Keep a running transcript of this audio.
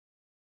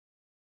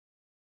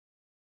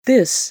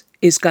This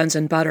is Guns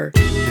and Butter.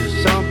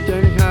 There's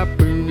something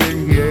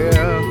happening here.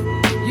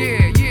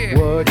 Yeah.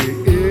 What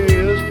it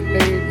is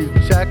ain't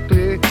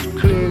exactly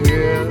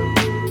clear.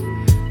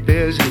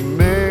 There's a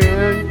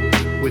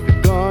man with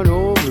a gun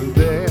over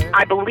there.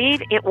 I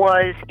believe it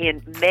was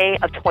in May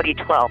of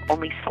 2012,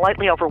 only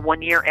slightly over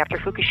 1 year after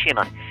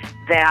Fukushima,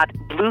 that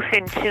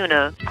bluefin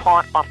tuna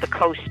caught off the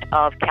coast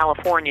of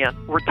California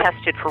were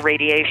tested for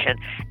radiation,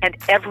 and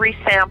every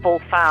sample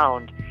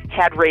found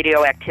had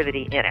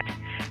radioactivity in it.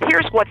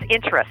 Here's what's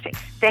interesting.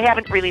 They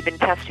haven't really been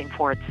testing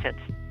for it since.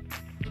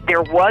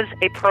 There was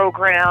a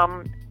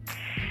program,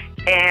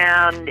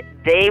 and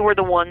they were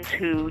the ones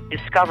who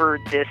discovered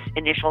this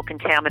initial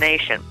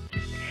contamination.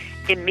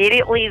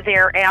 Immediately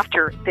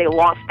thereafter, they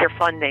lost their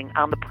funding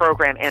on the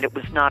program, and it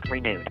was not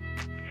renewed.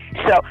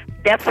 So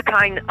that's the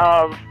kind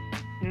of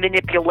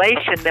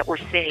manipulation that we're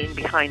seeing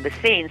behind the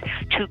scenes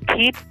to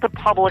keep the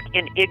public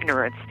in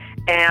ignorance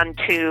and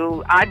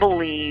to, I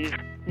believe,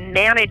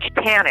 manage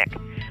panic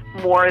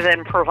more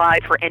than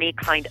provide for any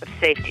kind of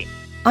safety.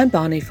 I'm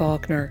Bonnie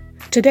Faulkner.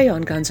 Today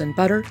on Guns and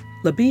Butter,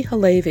 Libbe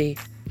HaLevy.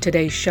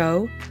 Today's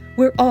show,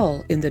 we're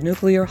all in the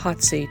nuclear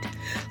hot seat.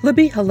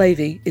 Libbe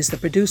HaLevy is the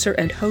producer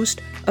and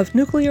host of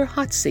Nuclear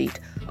Hotseat,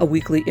 a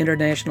weekly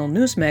international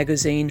news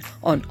magazine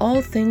on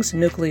all things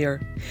nuclear.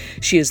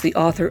 She is the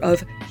author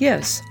of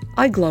Yes,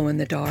 I Glow in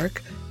the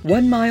Dark,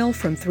 1 Mile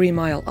from 3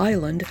 Mile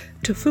Island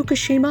to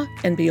Fukushima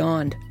and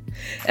Beyond.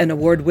 An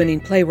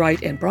award-winning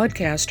playwright and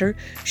broadcaster,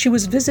 she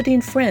was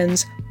visiting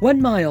friends 1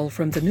 mile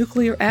from the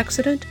nuclear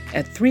accident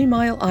at 3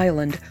 Mile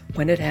Island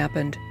when it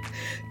happened.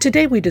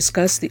 Today we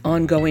discuss the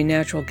ongoing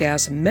natural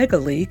gas mega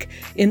leak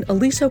in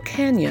Aliso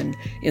Canyon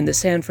in the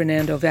San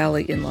Fernando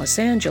Valley in Los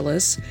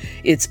Angeles,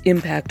 its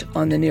impact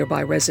on the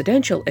nearby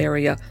residential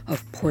area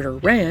of Porter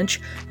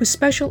Ranch, with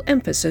special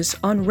emphasis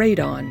on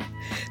radon,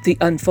 the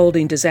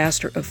unfolding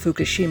disaster of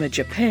Fukushima,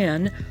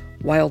 Japan,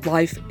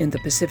 wildlife in the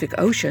Pacific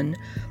Ocean,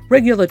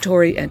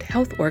 regulatory and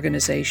health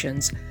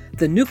organizations,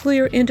 the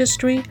nuclear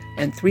industry,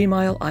 and 3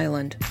 Mile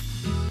Island.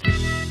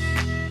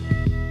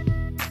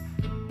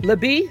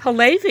 Libbe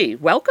HaLevy,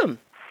 welcome.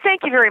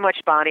 Thank you very much,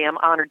 Bonnie. I'm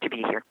honored to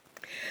be here.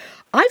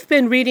 I've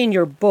been reading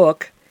your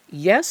book,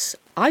 Yes,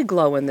 I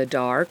Glow in the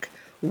Dark,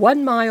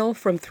 1 Mile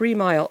from 3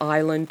 Mile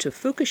Island to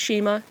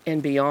Fukushima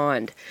and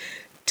Beyond.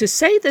 To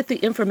say that the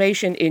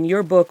information in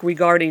your book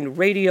regarding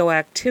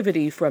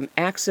radioactivity from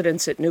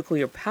accidents at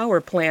nuclear power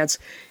plants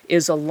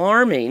is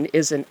alarming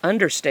is an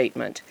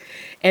understatement.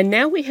 And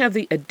now we have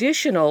the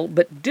additional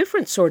but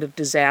different sort of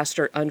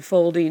disaster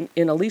unfolding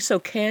in Aliso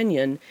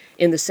Canyon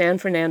in the San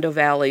Fernando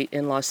Valley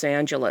in Los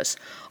Angeles.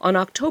 On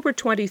October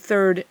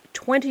 23,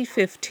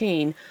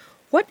 2015,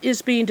 what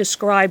is being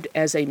described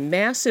as a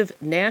massive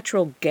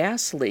natural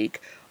gas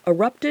leak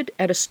erupted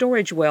at a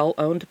storage well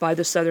owned by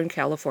the Southern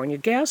California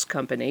Gas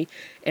Company,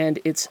 and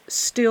it's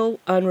still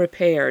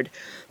unrepaired.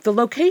 The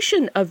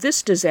location of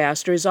this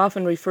disaster is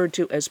often referred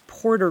to as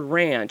Porter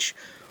Ranch,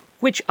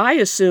 which I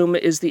assume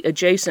is the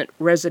adjacent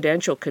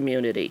residential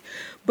community.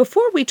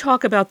 Before we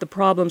talk about the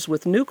problems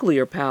with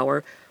nuclear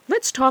power,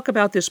 let's talk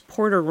about this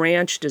Porter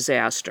Ranch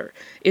disaster.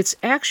 It's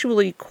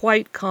actually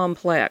quite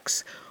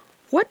complex.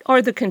 What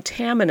are the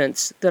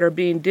contaminants that are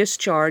being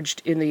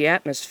discharged in the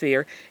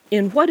atmosphere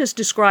in what is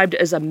described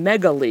as a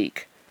mega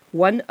leak,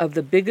 one of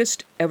the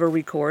biggest ever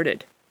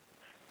recorded?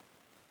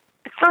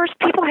 First,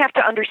 people have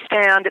to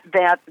understand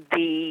that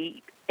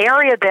the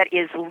area that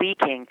is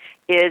leaking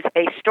is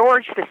a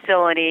storage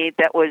facility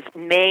that was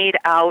made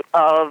out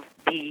of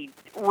the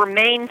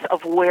remains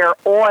of where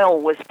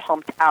oil was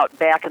pumped out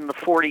back in the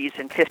 40s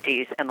and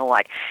 50s and the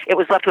like. It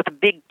was left with a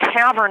big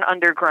cavern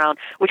underground,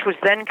 which was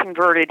then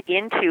converted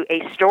into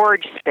a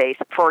storage space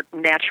for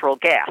natural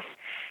gas.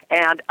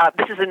 And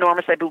this is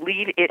enormous. I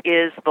believe it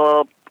is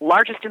the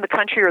largest in the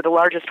country or the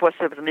largest west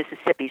of the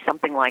Mississippi,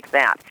 something like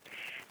that.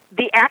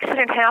 The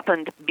accident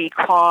happened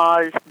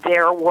because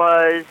there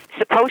was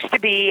supposed to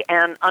be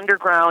an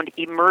underground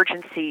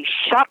emergency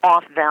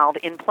shut-off valve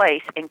in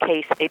place in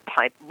case a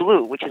pipe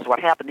blew, which is what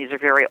happened. These are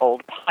very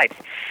old pipes.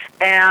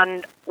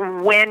 And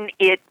when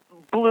it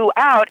blew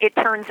out, it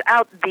turns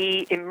out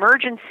the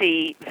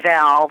emergency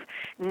valve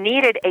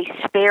needed a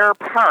spare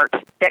part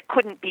that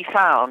couldn't be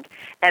found.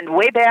 And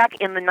way back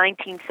in the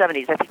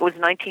 1970s, I think it was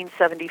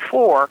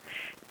 1974,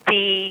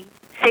 the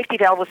safety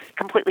valve was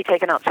completely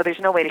taken out, so there's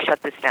no way to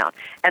shut this down.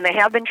 And they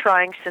have been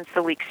trying since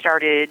the leak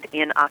started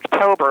in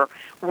October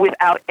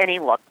without any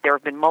luck. There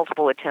have been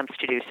multiple attempts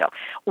to do so.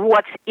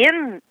 What's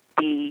in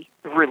the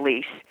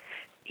release,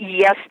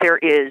 yes, there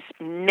is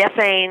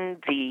methane,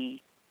 the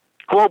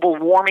global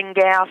warming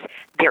gas,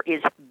 there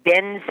is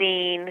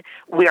benzene.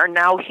 We are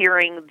now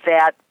hearing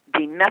that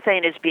the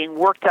methane is being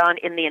worked on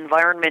in the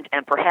environment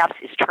and perhaps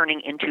is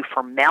turning into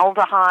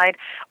formaldehyde,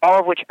 all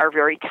of which are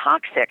very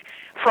toxic.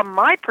 From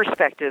my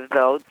perspective,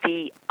 though,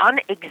 the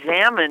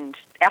unexamined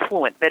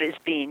effluent that is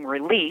being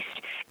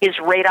released is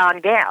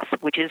radon gas,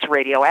 which is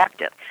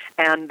radioactive.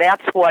 And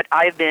that's what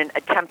I've been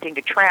attempting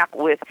to track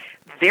with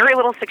very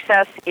little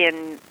success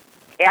in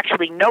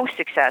actually no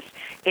success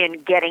in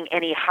getting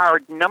any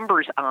hard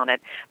numbers on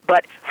it.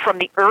 But from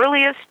the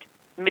earliest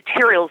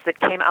materials that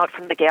came out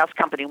from the gas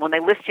company when they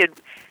listed.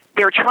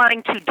 They're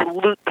trying to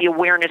dilute the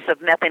awareness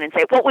of methane and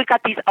say, well, we've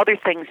got these other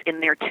things in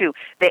there too.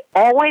 They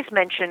always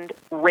mentioned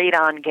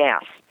radon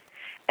gas.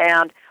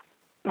 And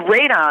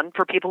radon,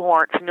 for people who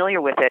aren't familiar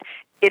with it,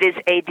 it is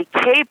a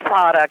decay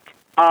product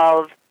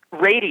of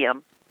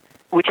radium,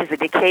 which is a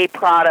decay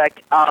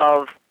product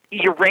of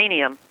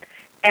uranium,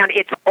 and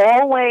it's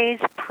always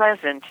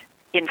present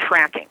in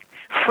fracking.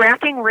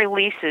 Fracking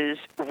releases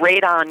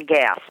radon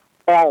gas,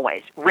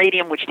 always.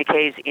 Radium, which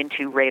decays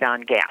into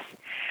radon gas.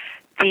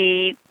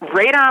 The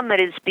radon that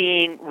is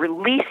being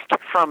released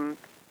from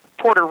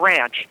Porter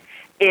Ranch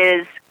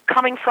is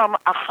coming from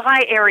a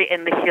high area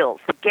in the hills.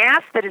 The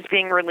gas that is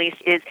being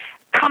released is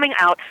coming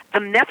out. The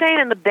methane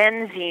and the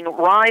benzene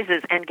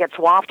rises and gets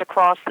wafted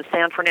across the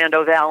San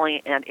Fernando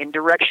Valley and in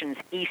directions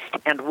east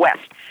and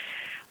west.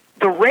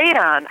 The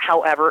radon,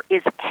 however,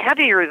 is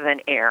heavier than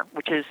air,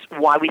 which is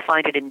why we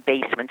find it in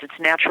basements. It's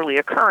naturally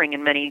occurring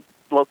in many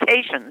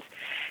locations.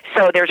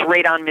 So there's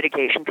radon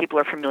mitigation. People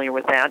are familiar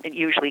with that. It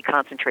usually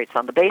concentrates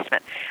on the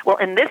basement. Well,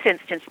 in this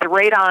instance, the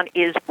radon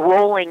is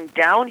rolling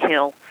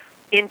downhill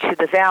into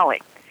the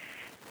valley.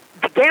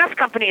 The gas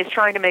company is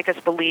trying to make us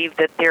believe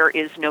that there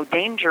is no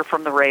danger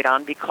from the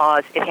radon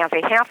because it has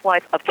a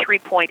half-life of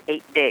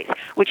 3.8 days,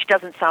 which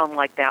doesn't sound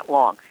like that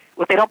long.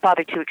 What they don't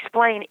bother to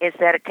explain is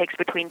that it takes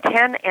between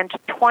 10 and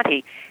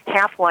 20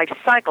 half-life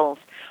cycles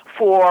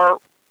for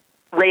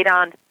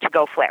radon to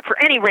go flat. For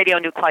any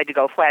radionuclide to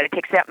go flat, it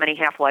takes that many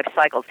half-life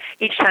cycles.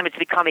 Each time it's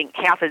becoming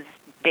half as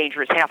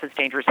dangerous, half as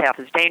dangerous, half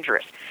as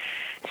dangerous.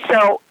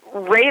 So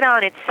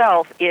radon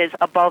itself is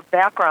above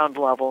background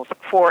levels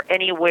for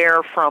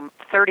anywhere from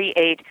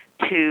 38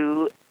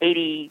 to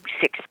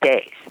 86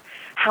 days.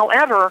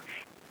 However,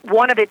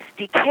 one of its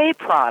decay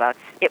products,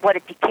 what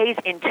it decays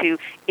into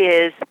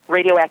is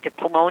radioactive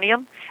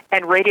polonium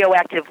and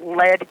radioactive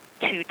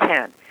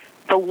lead-210.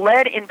 The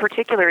lead in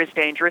particular is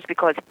dangerous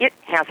because it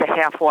has a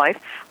half-life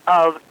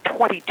of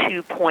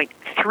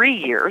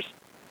 22.3 years,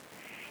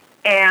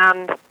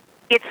 and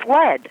it's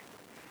lead,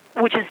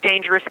 which is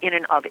dangerous in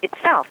and of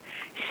itself.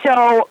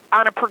 So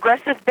on a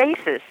progressive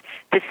basis,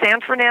 the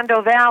San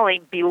Fernando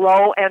Valley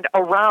below and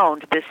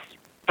around this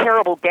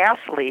terrible gas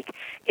leak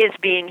is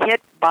being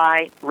hit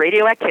by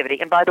radioactivity.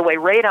 And by the way,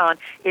 radon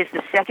is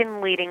the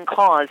second leading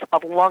cause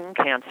of lung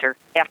cancer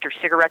after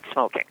cigarette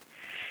smoking.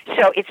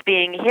 So it's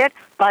being hit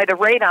by the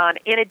radon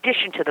in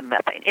addition to the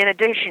methane, in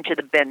addition to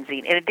the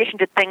benzene, in addition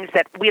to things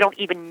that we don't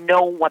even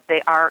know what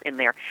they are in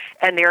there.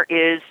 And there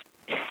is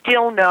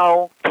still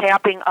no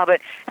tapping of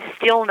it,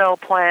 still no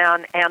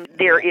plan, and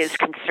there is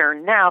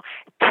concern now,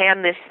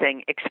 can this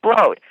thing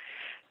explode?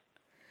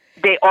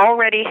 They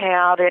already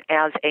have it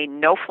as a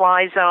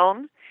no-fly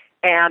zone,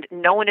 and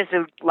no one is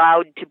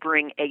allowed to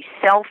bring a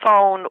cell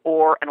phone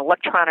or an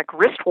electronic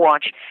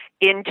wristwatch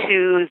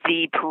into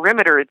the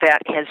perimeter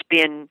that has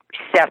been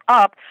set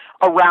up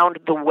around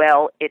the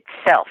well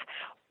itself.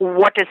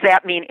 What does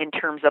that mean in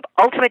terms of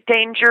ultimate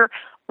danger?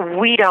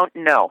 We don't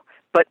know,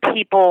 but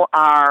people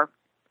are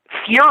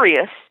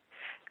furious.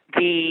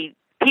 The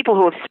people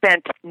who have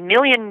spent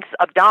millions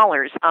of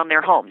dollars on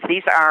their homes,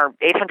 these are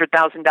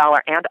 $800,000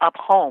 and up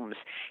homes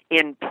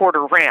in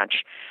Porter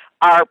Ranch,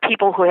 are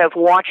people who have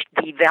watched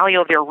the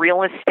value of their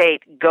real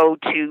estate go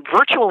to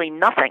virtually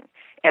nothing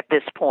at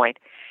this point.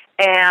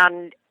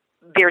 And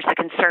there's a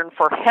concern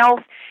for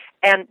health,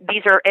 and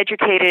these are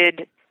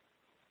educated,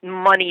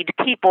 moneyed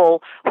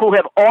people who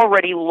have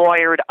already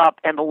lawyered up,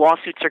 and the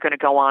lawsuits are going to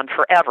go on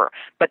forever.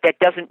 But that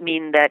doesn't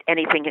mean that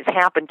anything has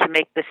happened to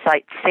make the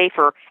site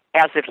safer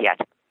as of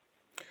yet.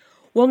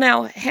 Well,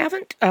 now,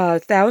 haven't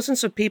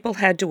thousands of people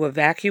had to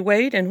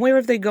evacuate, and where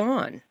have they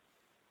gone?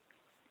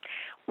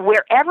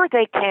 Wherever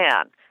they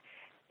can.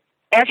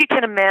 As you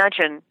can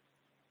imagine,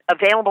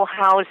 available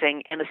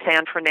housing in the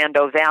San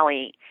Fernando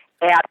Valley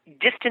at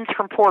distance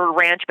from Porter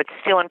Ranch, but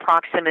still in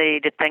proximity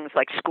to things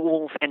like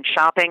schools and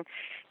shopping,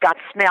 got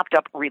snapped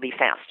up really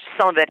fast.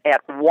 Some of it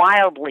at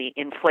wildly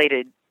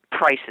inflated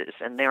prices,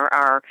 and there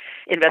are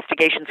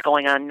investigations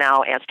going on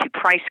now as to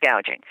price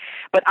gouging.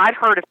 But I've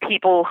heard of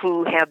people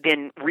who have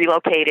been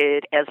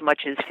relocated as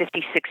much as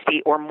 50,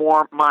 60 or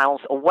more miles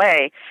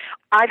away.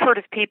 I've heard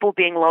of people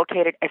being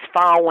located as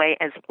far away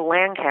as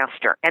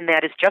Lancaster, and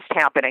that is just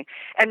happening.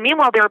 And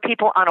meanwhile, there are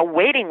people on a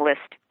waiting list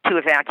to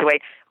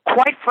evacuate.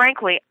 Quite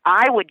frankly,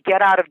 I would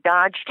get out of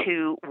Dodge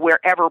to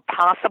wherever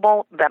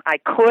possible that I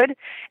could,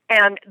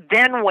 and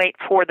then wait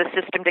for the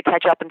system to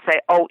catch up and say,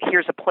 oh,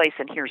 here's a place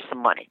and here's some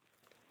money.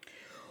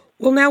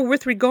 Well, now,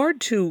 with regard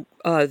to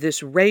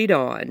this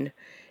radon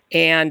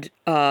and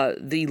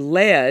the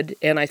lead,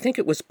 and I think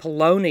it was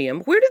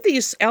polonium, where do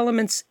these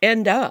elements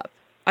end up?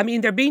 I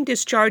mean, they're being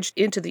discharged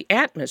into the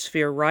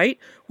atmosphere, right?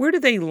 Where do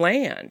they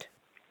land?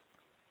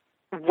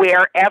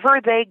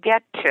 Wherever they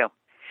get to.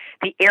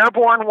 The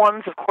airborne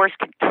ones, of course,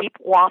 can keep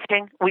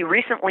wafting. We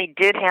recently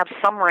did have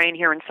some rain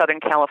here in Southern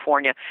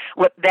California.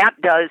 What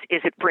that does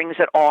is it brings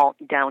it all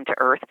down to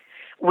earth.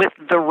 With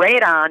the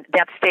radon,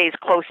 that stays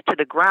close to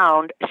the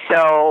ground,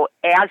 so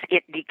as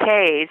it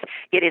decays,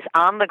 it is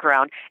on the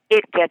ground.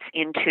 It gets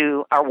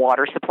into our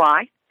water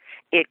supply.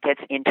 It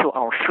gets into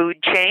our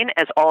food chain,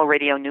 as all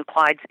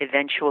radionuclides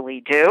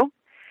eventually do.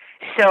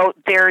 So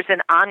there's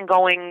an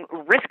ongoing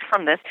risk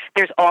from this.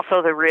 There's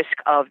also the risk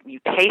of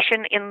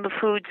mutation in the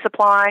food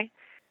supply.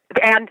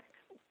 And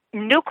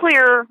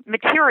nuclear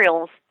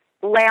materials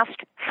last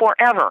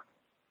forever,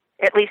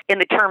 at least in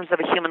the terms of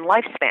a human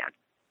lifespan.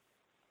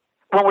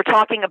 When we're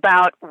talking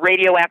about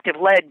radioactive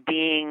lead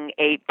being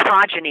a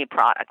progeny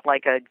product,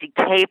 like a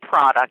decay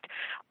product,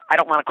 I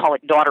don't want to call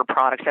it daughter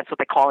products. That's what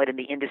they call it in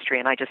the industry,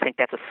 and I just think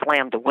that's a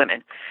slam to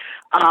women.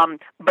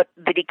 But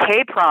the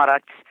decay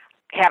products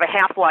have a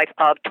half-life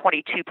of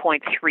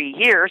 22.3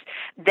 years.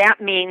 That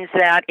means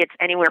that it's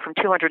anywhere from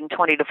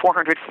 220 to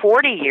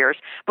 440 years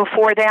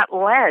before that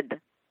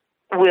lead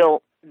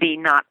will be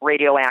not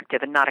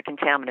radioactive and not a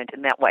contaminant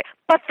in that way.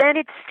 But then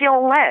it's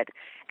still lead.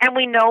 And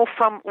we know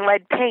from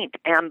lead paint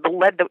and the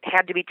lead that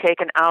had to be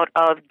taken out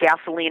of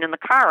gasoline in the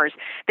cars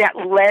that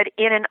lead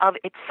in and of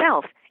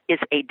itself is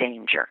a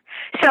danger.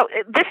 So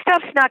this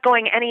stuff's not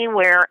going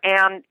anywhere,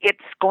 and it's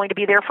going to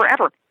be there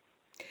forever.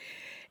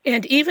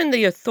 And even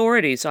the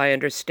authorities, I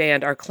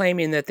understand, are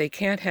claiming that they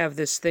can't have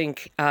this thing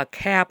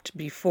capped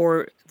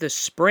before the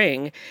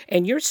spring.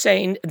 And you're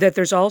saying that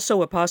there's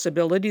also a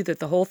possibility that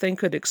the whole thing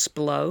could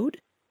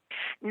explode?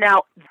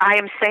 Now, I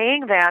am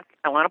saying that,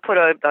 I want to put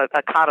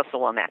a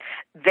codicil on that.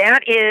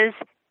 That is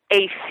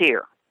a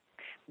fear.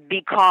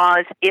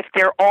 Because if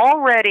they're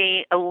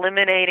already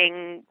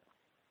eliminating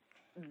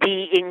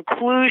the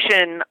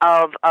inclusion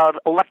of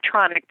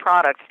electronic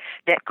products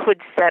that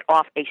could set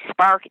off a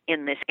spark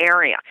in this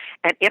area,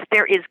 and if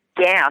there is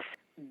gas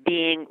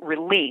being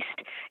released,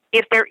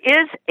 if there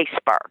is a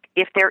spark,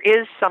 if there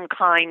is some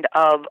kind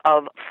of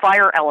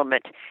fire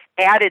element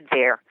added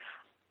there,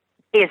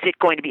 is it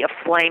going to be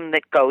a flame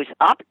that goes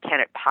up? Can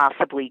it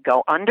possibly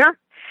go under?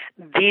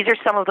 These are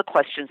some of the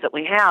questions that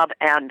we have,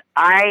 and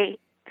I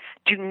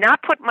do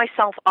not put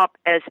myself up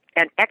as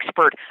an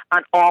expert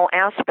on all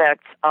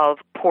aspects of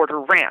Porter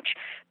Ranch.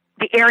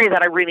 The area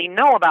that I really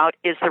know about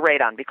is the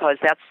radon, because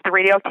that's the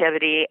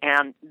radioactivity,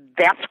 and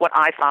that's what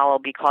I follow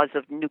because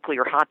of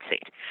nuclear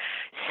Hotseat.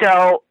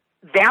 So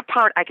that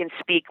part I can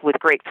speak with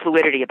great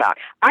fluidity about.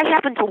 I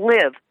happen to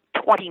live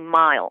 20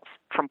 miles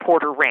from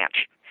Porter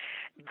Ranch.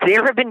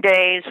 There have been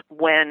days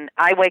when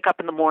I wake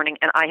up in the morning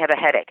and I have a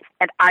headache,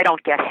 and I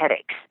don't get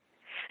headaches.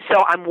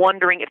 So I'm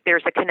wondering if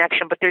there's a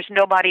connection, but there's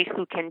nobody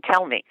who can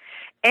tell me.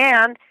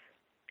 And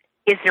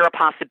is there a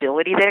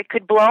possibility that it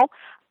could blow?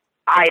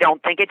 I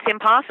don't think it's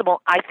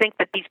impossible. I think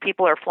that these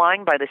people are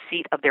flying by the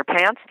seat of their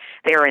pants.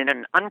 They're in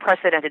an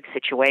unprecedented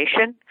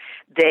situation.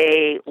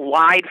 They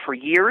lied for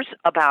years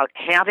about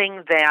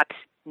having that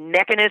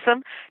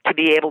mechanism to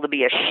be able to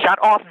be a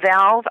shut-off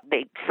valve.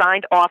 They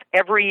signed off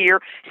every year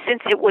since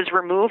it was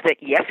removed that,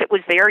 yes, it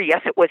was there, yes,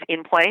 it was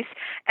in place,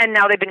 and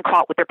now they've been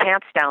caught with their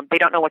pants down. They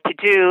don't know what to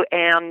do,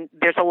 and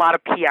there's a lot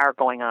of PR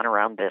going on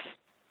around this.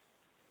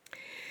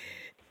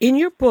 In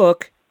your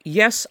book,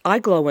 Yes, I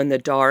Glow in the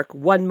Dark,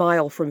 1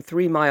 Mile from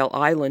 3 Mile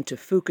Island to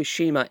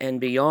Fukushima and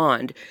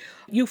Beyond,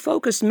 you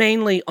focus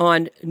mainly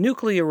on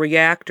nuclear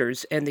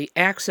reactors and the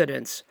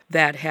accidents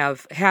that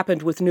have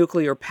happened with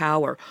nuclear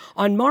power.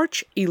 On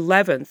March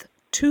 11th,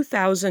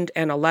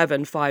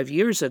 2011, 5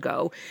 years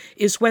ago,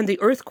 is when the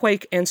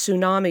earthquake and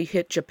tsunami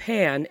hit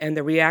Japan and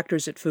the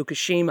reactors at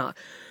Fukushima.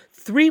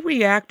 3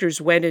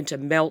 reactors went into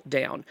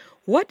meltdown.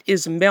 What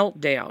is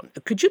meltdown?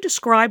 Could you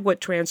describe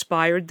what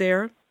transpired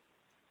there?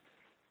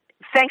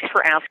 Thanks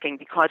for asking,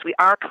 because we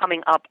are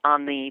coming up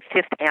on the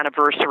 5th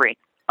anniversary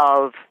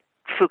of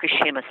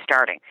Fukushima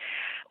starting.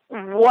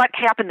 What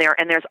happened there,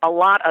 and there's a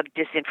lot of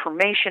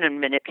disinformation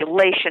and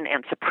manipulation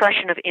and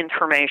suppression of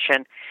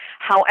information.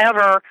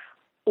 However,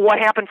 what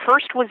happened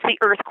first was the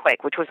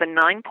earthquake, which was a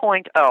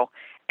 9.0,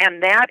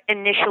 and that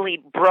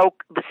initially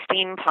broke the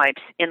steam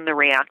pipes in the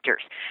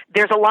reactors.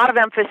 There's a lot of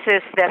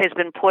emphasis that has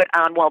been put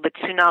on, well, the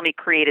tsunami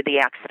created the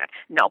accident.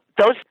 No,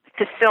 those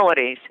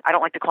facilities, I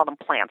don't like to call them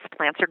plants.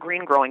 Plants are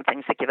green-growing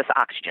things that give us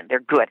oxygen. They're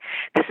good.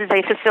 This is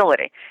a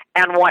facility.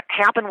 And what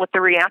happened with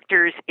the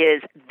reactors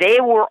is they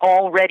were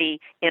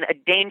already in a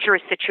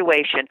dangerous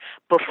situation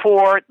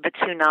before the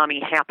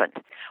tsunami happened.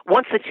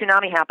 Once the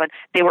tsunami happened,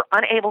 they were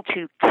unable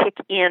to kick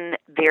in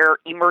their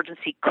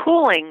emergency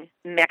cooling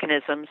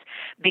mechanisms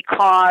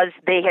because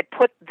they had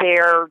put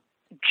their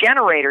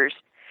generators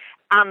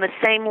on the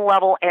same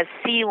level as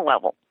sea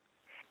level.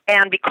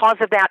 And because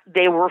of that,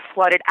 they were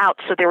flooded out,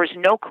 so there was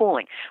no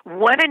cooling.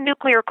 When a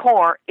nuclear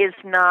core is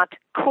not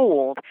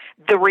cooled,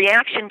 the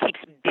reaction keeps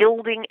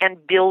building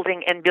and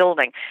building and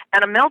building.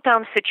 And a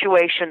meltdown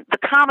situation, the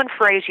common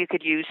phrase you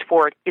could use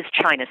for it is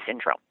China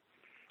syndrome.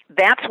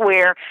 That's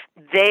where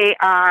they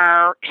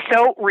are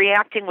so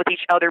reacting with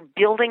each other,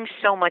 building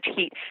so much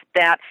heat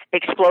that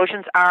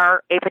explosions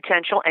are a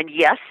potential. And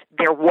yes,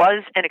 there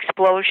was an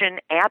explosion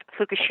at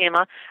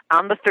Fukushima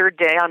on the 3rd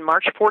day, on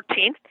March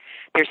 14th.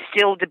 There's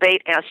still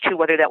debate as to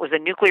whether that was a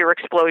nuclear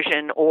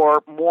explosion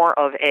or more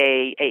of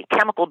a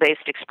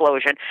chemical-based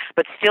explosion,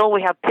 but still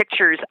we have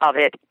pictures of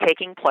it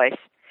taking place.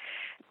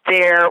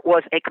 there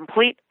was a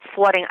complete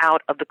flooding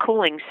out of the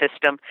cooling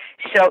system.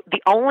 So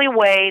the only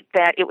way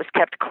that it was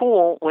kept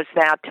cool was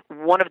that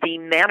one of the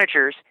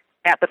managers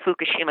at the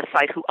Fukushima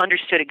site, who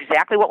understood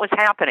exactly what was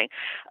happening,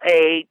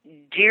 a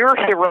dear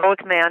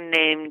heroic man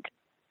named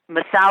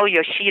Masao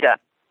Yoshida,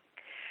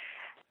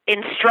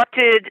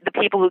 instructed the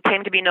people who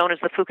came to be known as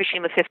the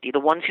Fukushima 50, the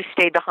ones who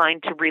stayed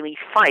behind to really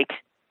fight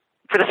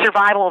for the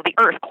survival of the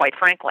Earth, quite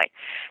frankly,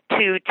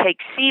 to take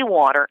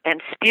seawater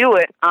and spew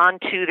it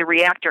onto the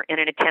reactor in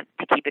an attempt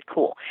to keep it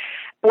cool.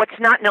 What's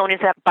not known is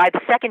that by the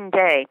second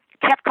day,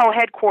 TEPCO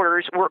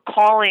headquarters were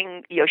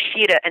calling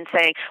Yoshida and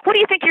saying, "What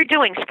do you think you're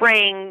doing,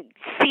 spraying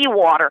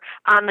seawater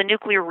on the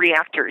nuclear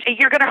reactors?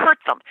 You're going to hurt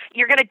them.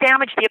 You're going to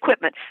damage the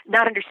equipment,"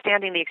 not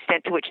understanding the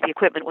extent to which the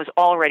equipment was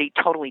already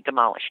totally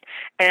demolished.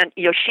 And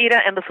Yoshida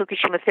and the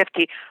Fukushima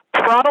 50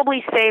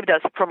 probably saved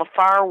us from a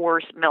far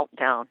worse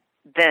meltdown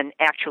than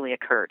actually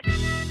occurred.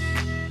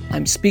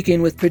 I'm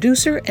speaking with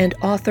producer and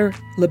author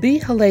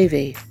Libbe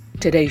HaLevy.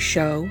 Today's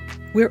show,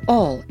 we're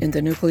all in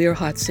the nuclear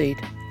hot seat.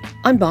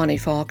 I'm Bonnie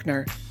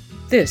Faulkner.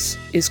 This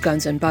is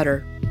Guns and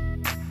Butter.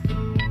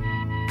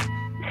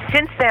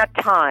 Since that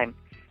time,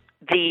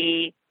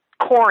 the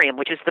corium,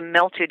 which is the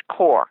melted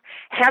core,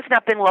 has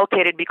not been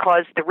located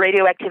because the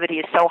radioactivity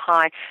is so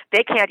high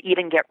they can't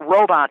even get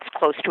robots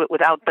close to it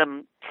without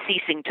them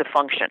ceasing to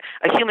function.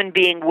 A human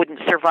being wouldn't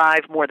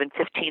survive more than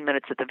 15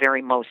 minutes at the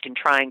very most in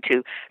trying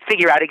to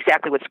figure out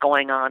exactly what's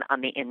going on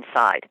the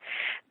inside.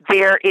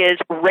 There is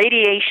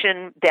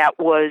radiation that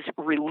was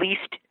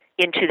released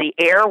into the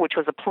air, which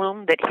was a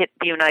plume that hit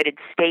the United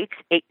States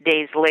 8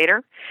 days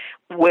later,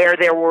 where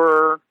there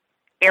were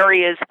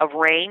areas of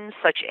rain,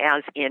 such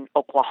as in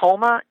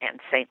Oklahoma and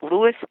St.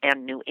 Louis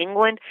and New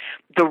England.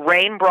 The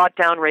rain brought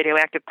down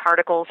radioactive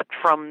particles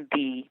from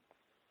the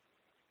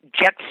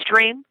jet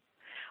stream,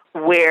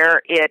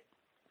 where it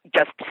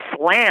just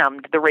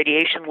slammed the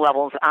radiation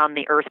levels on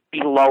the Earth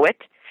below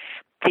it.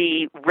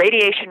 The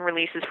radiation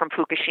releases from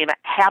Fukushima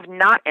have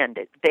not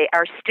ended. They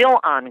are still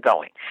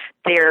ongoing.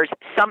 There's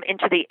some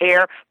into the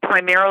air.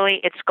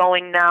 Primarily, it's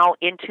going now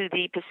into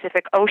the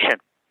Pacific Ocean.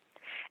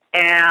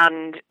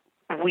 And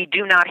we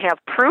do not have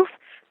proof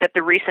that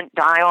the recent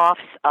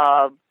die-offs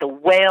of the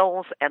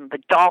whales and the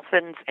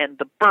dolphins and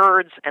the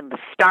birds and the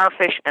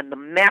starfish and the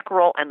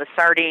mackerel and the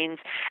sardines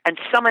and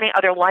so many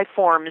other life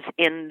forms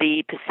in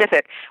the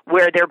Pacific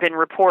where there have been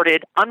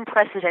reported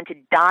unprecedented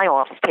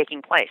die-offs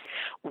taking place.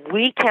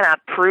 We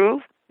cannot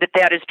prove that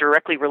that is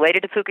directly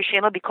related to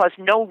Fukushima because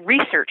no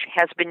research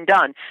has been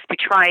done to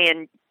try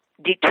and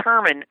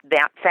determine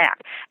that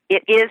fact.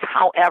 It is,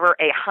 however,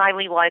 a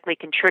highly likely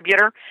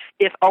contributor,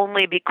 if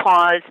only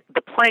because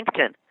the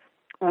plankton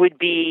would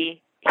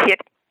be hit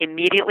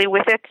immediately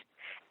with it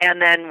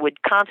and then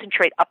would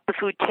concentrate up the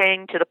food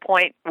chain to the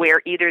point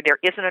where either there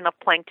isn't enough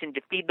plankton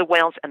to feed the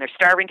whales and they're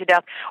starving to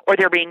death, or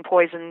they're being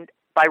poisoned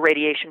by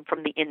radiation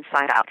from the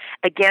inside out.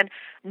 Again,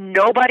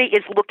 nobody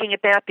is looking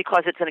at that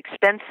because it's an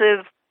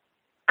expensive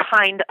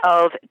kind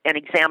of an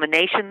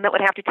examination that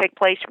would have to take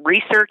place,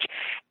 research,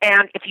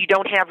 and if you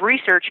don't have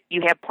research,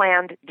 you have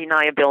planned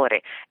deniability.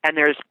 And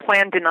there's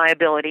planned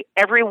deniability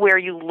everywhere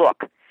you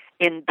look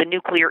in the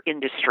nuclear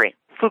industry,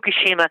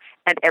 Fukushima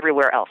and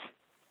everywhere else.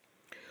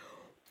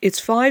 It's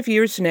 5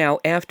 years now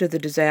after the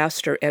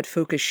disaster at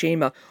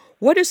Fukushima.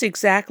 What is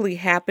exactly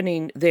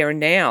happening there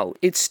now?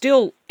 It's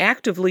still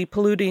actively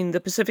polluting the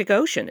Pacific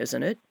Ocean,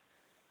 isn't it?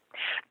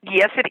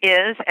 Yes, it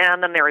is,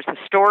 and then there is the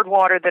stored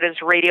water that is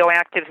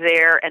radioactive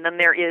there, and then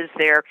there is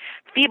their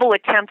feeble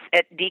attempts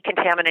at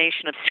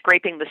decontamination of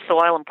scraping the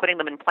soil and putting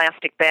them in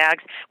plastic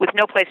bags with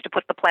no place to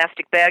put the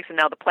plastic bags, and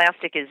now the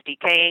plastic is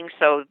decaying,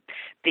 so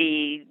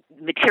the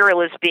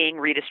material is being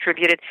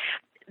redistributed.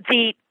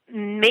 The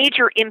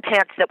major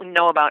impacts that we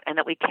know about and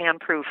that we can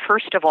prove,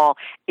 first of all,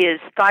 is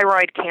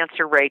thyroid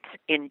cancer rates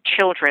in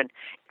children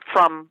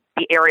from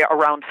the area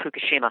around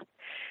Fukushima.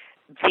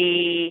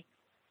 The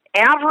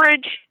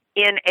average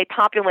in a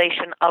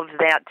population of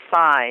that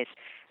size,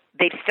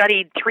 they've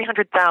studied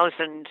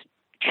 300,000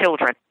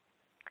 children.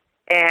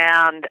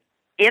 And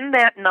in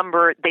that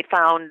number, they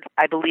found,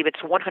 I believe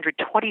it's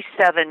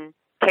 127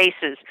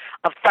 cases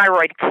of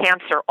thyroid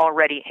cancer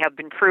already have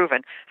been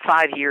proven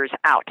 5 years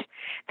out.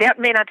 That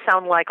may not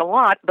sound like a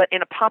lot, but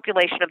in a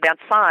population of that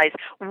size,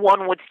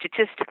 one would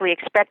statistically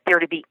expect there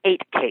to be 8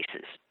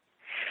 cases.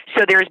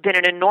 So there's been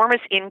an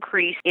enormous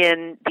increase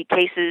in the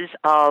cases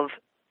of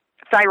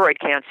thyroid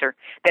cancer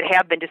that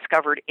have been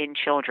discovered in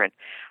children.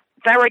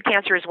 Thyroid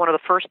cancer is one of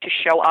the first to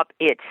show up.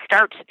 It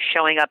starts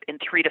showing up in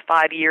 3 to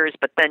 5 years,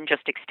 but then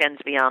just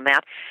extends beyond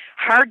that.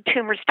 Hard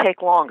tumors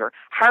take longer.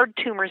 Hard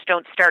tumors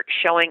don't start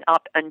showing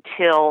up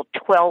until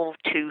 12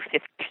 to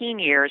 15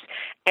 years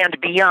and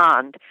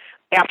beyond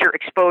after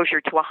exposure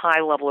to a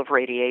high level of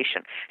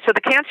radiation. So the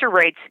cancer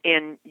rates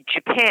in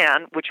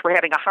Japan, which we're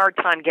having a hard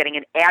time getting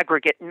an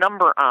aggregate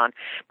number on,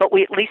 but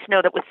we at least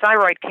know that with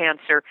thyroid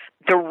cancer,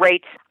 the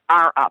rates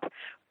are up.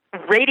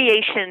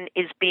 Radiation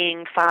is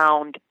being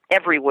found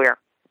everywhere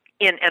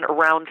in and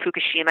around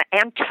Fukushima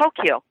and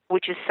Tokyo,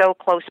 which is so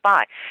close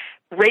by.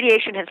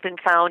 Radiation has been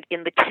found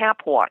in the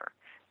tap water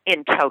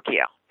in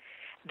Tokyo.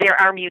 there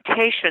are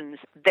mutations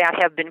that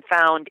have been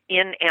found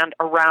in and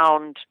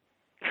around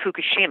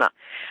Fukushima.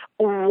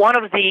 One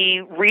of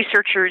the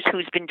researchers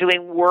who's been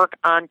doing work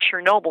on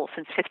Chernobyl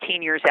since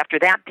 15 years after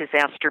that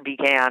disaster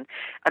began,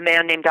 a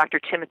man named Dr.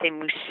 Timothy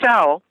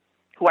Mousseau,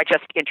 who I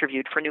just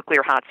interviewed for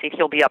Nuclear Hot Seat,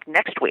 he'll be up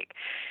next week.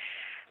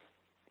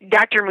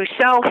 Dr.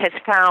 Mousseau has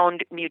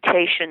found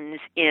mutations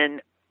in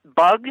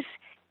bugs,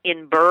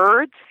 in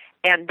birds,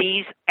 and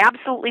these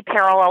absolutely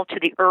parallel to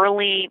the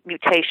early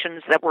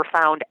mutations that were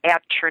found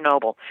at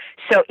Chernobyl.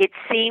 So it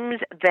seems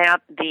that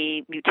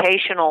the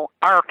mutational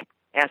arc,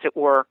 as it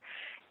were,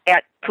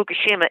 at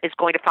Fukushima is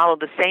going to follow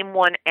the same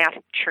one at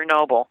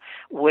Chernobyl,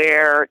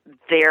 where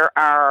there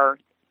are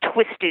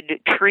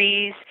twisted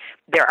trees,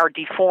 there are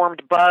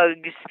deformed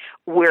bugs,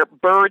 where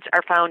birds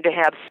are found to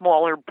have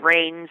smaller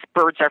brains,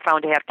 birds are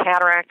found to have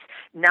cataracts.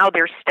 Now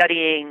they're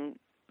studying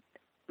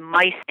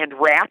mice and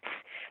rats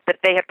that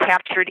they have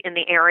captured in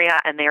the area,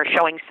 and they are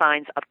showing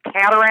signs of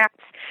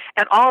cataracts.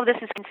 And all of this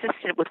is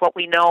consistent with what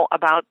we know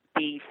about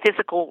the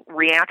physical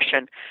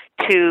reaction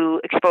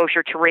to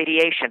exposure to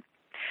radiation.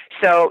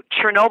 So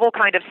Chernobyl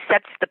kind of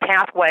sets the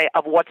pathway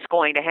of what's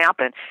going to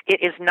happen. It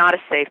is not a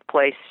safe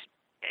place.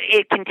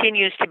 It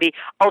continues to be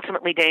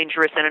ultimately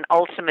dangerous and an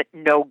ultimate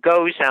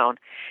no-go zone.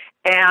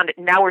 And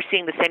now we're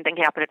seeing the same thing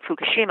happen at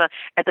Fukushima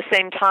at the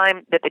same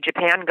time that the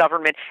Japan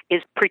government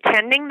is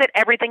pretending that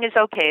everything is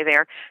okay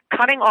there,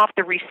 cutting off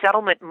the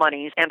resettlement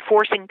monies and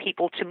forcing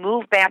people to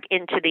move back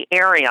into the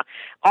area.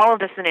 All of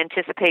this in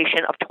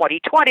anticipation of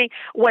 2020,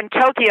 when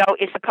Tokyo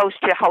is supposed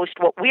to host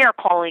what we are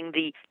calling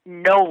the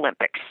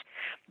No-Olympics.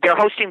 They're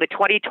hosting the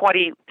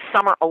 2020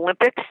 Summer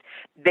Olympics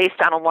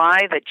based on a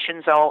lie that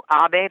Shinzo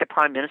Abe, the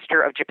Prime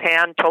Minister of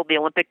Japan, told the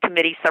Olympic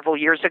Committee several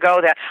years ago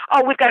that,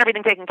 we've got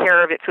everything taken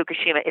care of at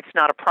Fukushima. It's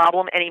not a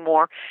problem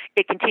anymore.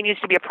 It continues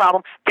to be a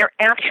problem. They're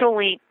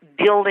actually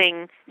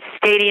building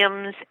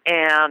stadiums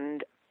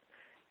and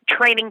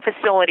training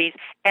facilities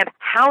and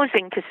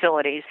housing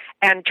facilities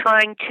and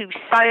trying to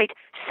cite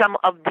some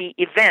of the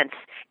events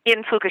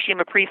in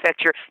Fukushima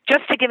Prefecture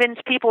just to convince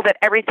people that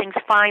everything's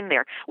fine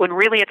there, when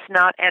really it's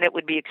not, and it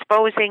would be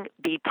exposing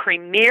the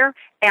premier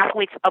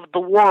athletes of the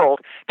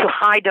world to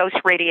high-dose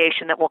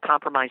radiation that will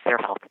compromise their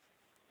health.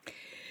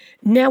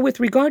 Now, with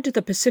regard to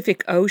the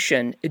Pacific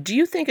Ocean, do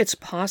you think it's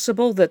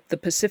possible that the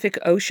Pacific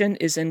Ocean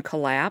is in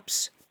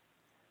collapse?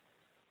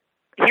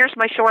 Here's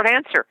my short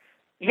answer.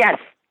 Yes.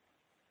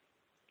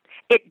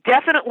 It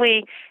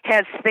definitely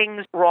has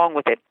things wrong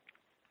with it.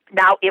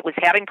 Now, it was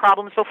having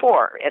problems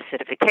before,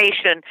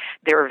 acidification,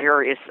 there are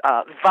various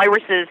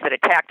viruses that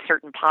attacked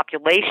certain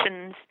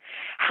populations.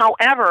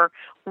 However,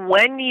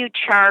 when you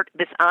chart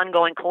this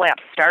ongoing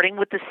collapse, starting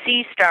with the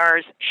sea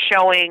stars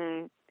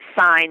showing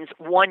signs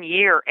 1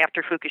 year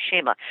after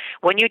Fukushima,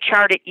 when you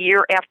chart it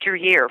year after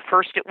year,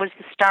 first it was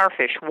the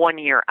starfish 1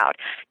 year out,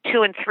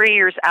 2 and 3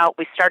 years out,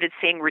 we started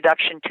seeing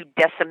reduction to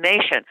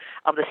decimation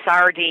of the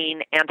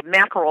sardine and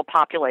mackerel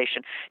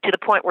population, to the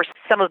point where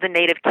some of the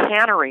native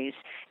canneries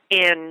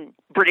in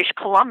British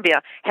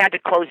Columbia had to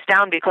close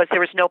down because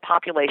there was no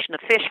population of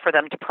fish for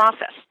them to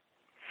process.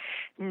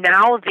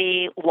 Now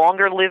the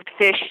longer-lived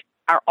fish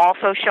are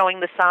also showing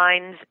the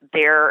signs.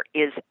 There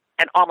is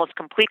an almost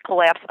complete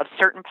collapse of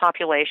certain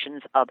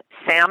populations of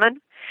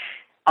salmon.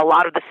 A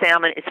lot of the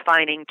salmon is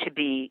finding to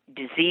be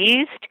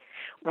diseased.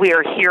 We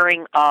are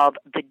hearing of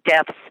the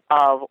deaths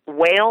of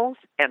whales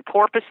and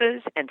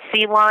porpoises and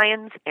sea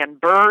lions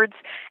and birds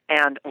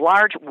and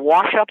large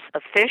wash-ups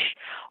of fish.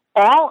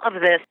 All of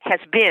this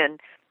has been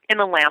in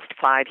the last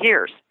 5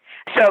 years.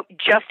 So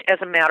just as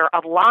a matter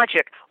of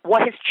logic,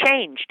 what has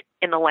changed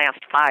in the last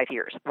 5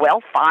 years?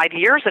 Well, 5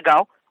 years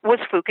ago was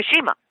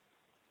Fukushima.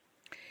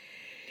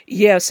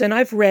 Yes, and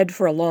I've read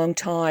for a long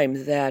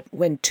time that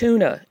when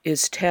tuna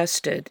is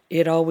tested,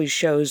 it always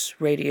shows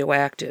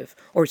radioactive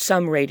or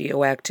some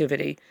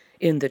radioactivity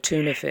in the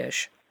tuna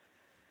fish.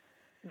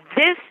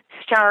 This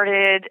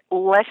started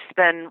less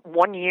than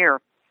 1 year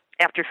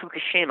after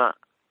Fukushima.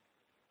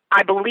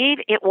 I believe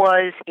it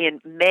was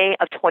in May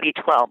of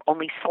 2012,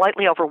 only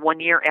slightly over 1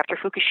 year after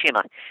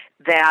Fukushima,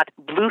 that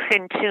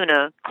bluefin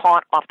tuna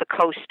caught off the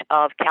coast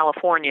of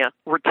California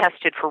were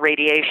tested for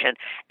radiation,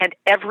 and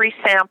every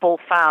sample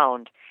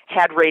found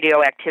had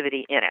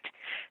radioactivity in it.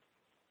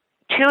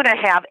 Tuna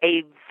have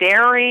a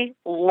very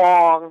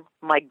long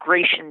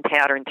migration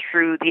pattern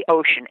through the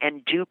ocean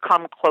and do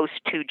come close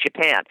to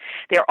Japan.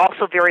 They're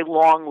also very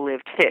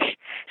long-lived fish.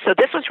 So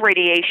this was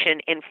radiation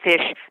in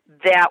fish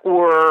that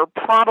were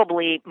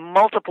probably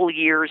multiple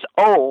years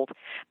old,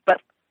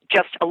 but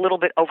just a little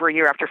bit over a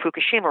year after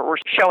Fukushima were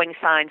showing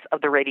signs of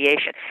the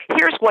radiation.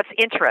 Here's what's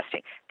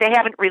interesting. They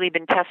haven't really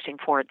been testing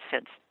for it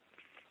since.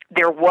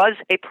 There was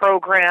a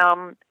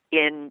program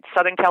in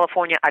Southern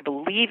California. I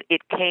believe it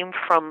came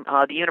from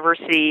the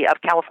University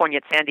of California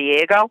at San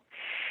Diego,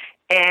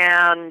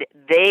 and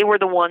they were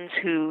the ones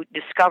who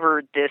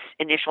discovered this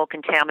initial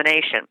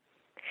contamination.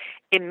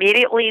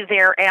 Immediately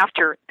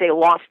thereafter, they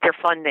lost their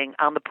funding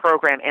on the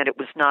program, and it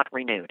was not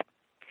renewed.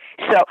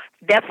 So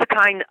that's the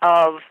kind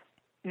of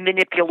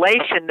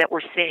manipulation that we're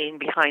seeing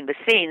behind the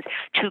scenes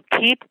to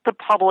keep the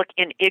public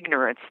in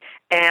ignorance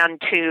and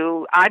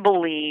to, I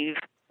believe,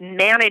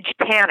 manage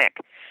panic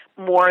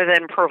more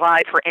than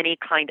provide for any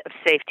kind of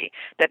safety.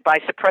 That by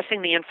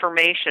suppressing the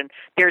information,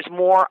 there's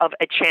more of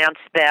a chance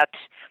that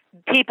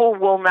people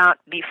will not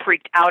be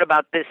freaked out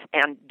about this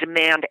and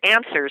demand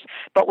answers,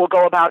 but will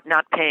go about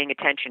not paying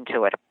attention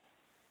to it.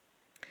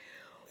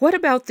 What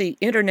about the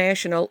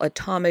International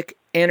Atomic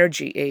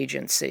Energy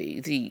Agency,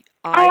 the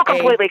Oh,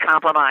 completely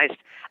compromised.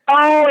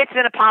 Oh, it's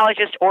an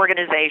apologist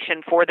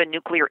organization for the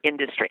nuclear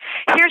industry.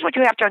 Here's what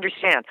you have to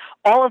understand.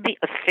 All of the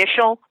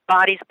official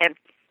bodies, and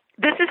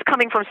this is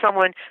coming from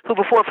someone who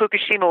before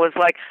Fukushima was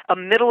like a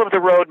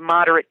middle-of-the-road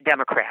moderate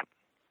Democrat.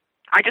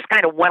 I just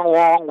kind of went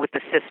along with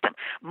the system.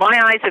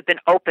 My eyes have been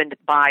opened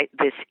by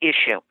this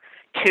issue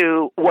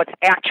to what's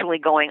actually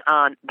going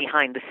on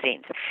behind the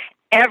scenes.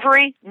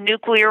 Every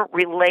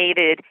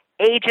nuclear-related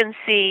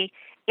agency,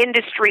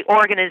 industry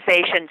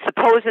organization,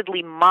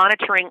 supposedly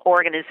monitoring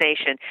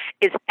organization,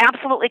 is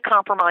absolutely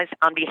compromised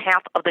on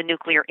behalf of the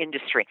nuclear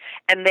industry.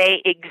 And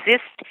they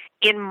exist,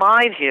 in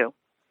my view,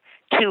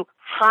 to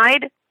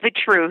hide the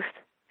truth,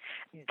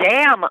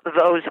 damn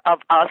those of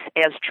us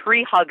as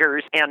tree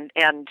huggers and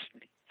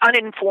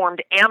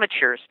uninformed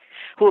amateurs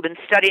who have been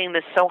studying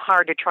this so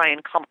hard to try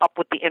and come up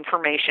with the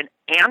information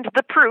and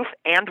the proof,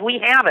 and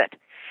we have it.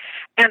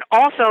 And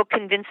also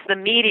convince the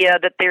media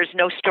that there's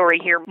no story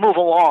here, move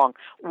along,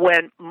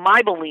 when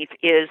my belief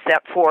is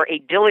that for a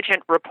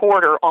diligent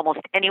reporter almost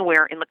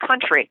anywhere in the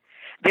country,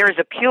 there is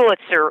a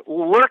Pulitzer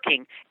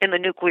lurking in the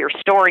nuclear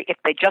story if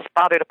they just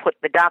bother to put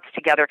the dots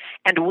together,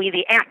 and we,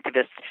 the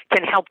activists,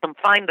 can help them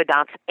find the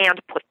dots and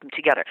put them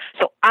together.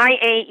 So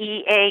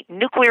IAEA,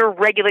 Nuclear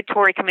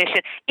Regulatory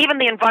Commission, even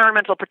the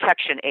Environmental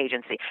Protection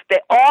Agency, they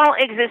all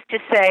exist to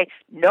say,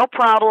 no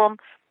problem,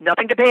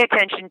 nothing to pay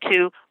attention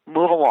to,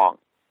 move along.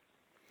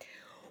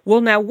 Well,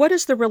 now, what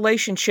is the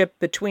relationship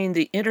between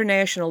the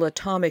International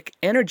Atomic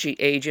Energy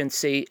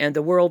Agency and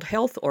the World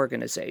Health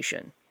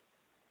Organization?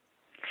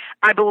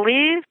 I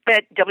believe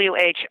that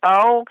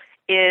WHO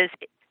is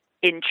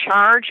in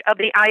charge of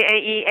the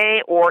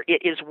IAEA, or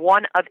it is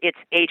one of its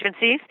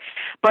agencies,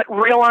 but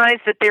realize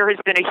that there has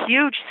been a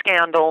huge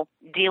scandal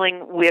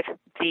dealing with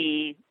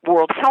the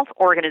World Health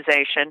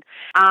Organization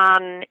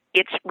on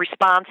its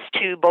response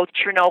to both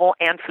Chernobyl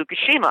and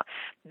Fukushima.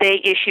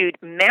 They issued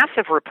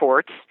massive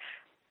reports,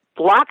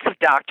 lots of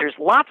doctors,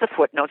 lots of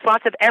footnotes,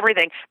 lots of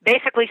everything,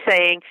 basically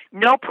saying,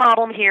 no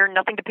problem here,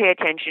 nothing to pay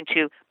attention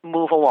to,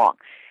 move along.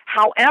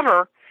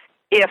 However,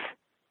 if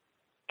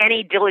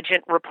any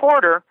diligent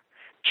reporter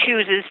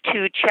chooses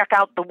to check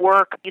out the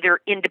work,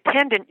 either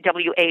independent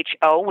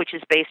WHO, which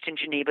is based in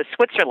Geneva,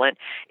 Switzerland,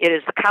 it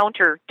is the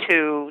counter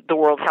to the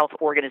World Health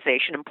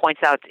Organization and points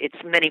out its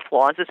many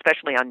flaws,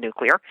 especially on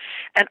nuclear.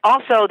 And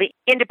also the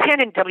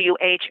independent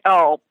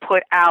WHO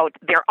put out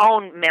their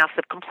own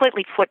massive,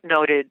 completely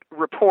footnoted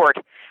report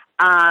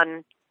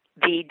on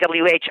the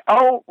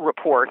WHO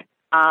report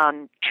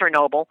on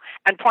Chernobyl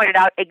and pointed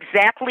out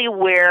exactly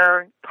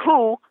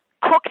who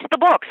cooked the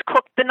books,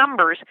 cooked the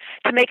numbers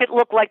to make it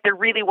look like there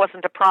really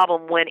wasn't a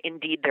problem when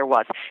indeed there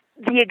was.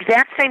 The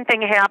exact same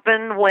thing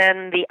happened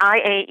when the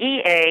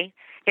IAEA,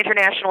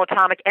 International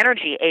Atomic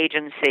Energy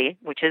Agency,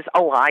 which is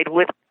allied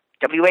with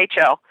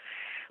WHO,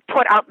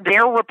 put out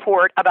their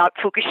report about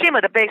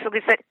Fukushima that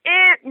basically said,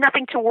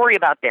 nothing to worry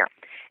about there.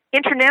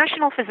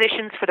 International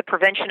Physicians for the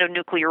Prevention of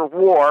Nuclear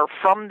War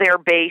from their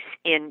base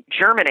in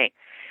Germany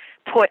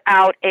put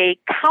out a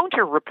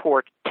counter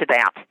report to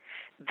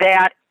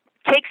that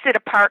takes it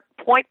apart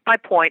point by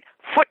point,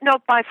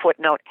 footnote by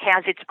footnote,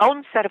 has its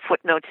own set of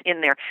footnotes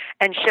in there,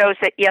 and shows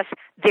that, yes,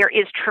 there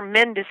is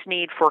tremendous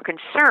need for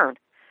concern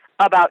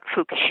about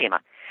Fukushima.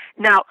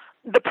 Now,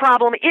 the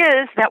problem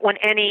is that when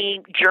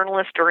any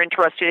journalist or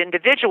interested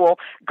individual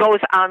goes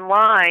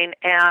online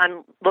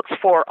and looks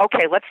for,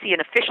 okay, let's see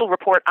an official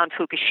report on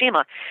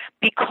Fukushima,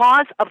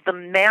 because of the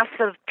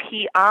massive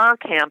PR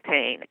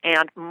campaign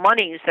and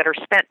monies that are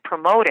spent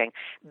promoting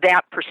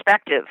that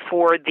perspective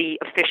for the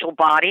official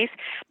bodies,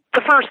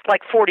 the first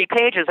 40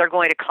 pages are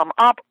going to come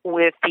up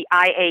with the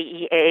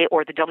IAEA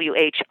or the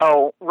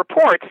WHO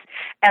reports,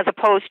 as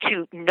opposed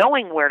to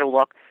knowing where to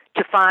look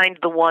to find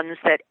the ones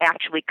that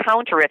actually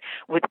counter it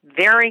with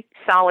very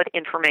solid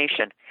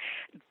information.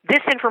 This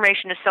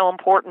information is so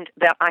important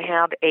that I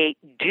have a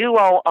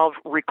duo of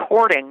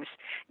recordings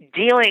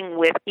dealing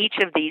with each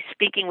of these,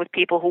 speaking with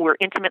people who were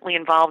intimately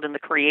involved in the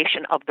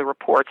creation of the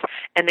reports,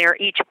 and they're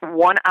each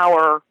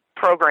 1-hour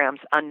programs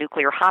on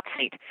nuclear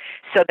Hotseat,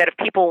 so that if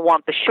people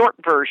want the short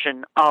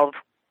version of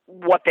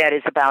what that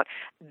is about,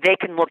 they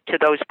can look to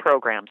those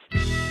programs.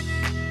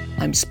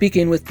 I'm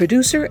speaking with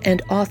producer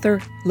and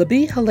author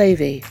Libbe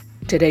HaLevy.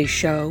 Today's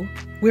show,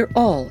 we're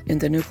all in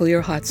the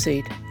nuclear hot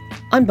seat.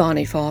 I'm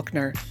Bonnie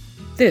Faulkner.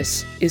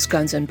 This is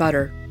Guns and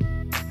Butter.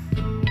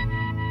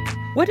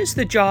 What is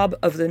the job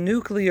of the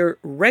Nuclear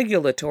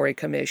Regulatory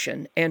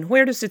Commission, and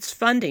where does its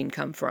funding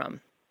come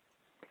from?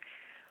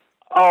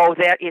 Oh,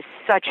 that is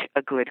such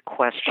a good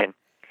question.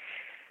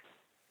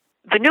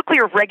 The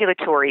Nuclear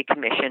Regulatory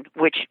Commission,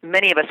 which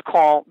many of us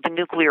call the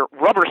Nuclear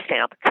Rubber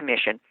Stamp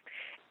Commission,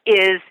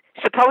 is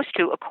supposed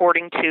to,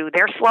 according to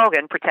their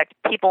slogan, protect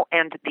people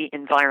and the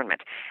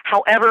environment.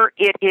 However,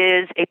 it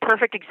is a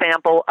perfect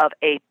example of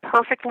a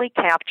perfectly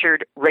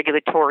captured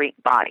regulatory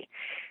body.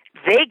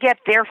 They get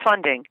their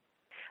funding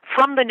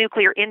from the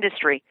nuclear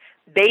industry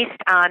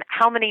based on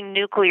how many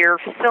nuclear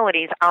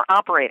facilities are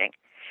operating.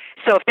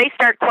 So if they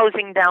start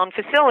closing down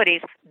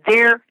facilities,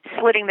 they're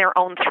slitting their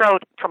own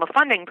throat from a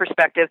funding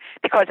perspective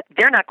because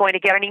they're not going to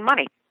get any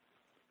money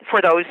for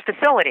those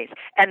facilities,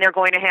 and they're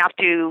going to have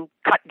to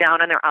cut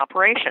down on their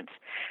operations.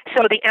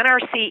 So the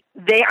NRC,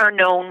 they are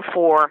known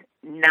for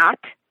not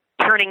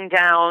turning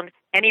down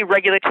any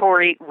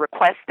regulatory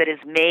request that is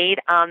made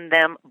on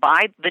them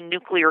by the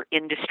nuclear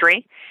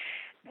industry.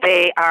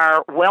 They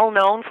are well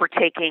known for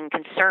taking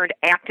concerned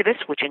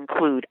activists, which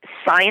include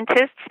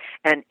scientists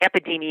and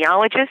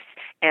epidemiologists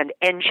and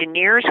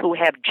engineers who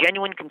have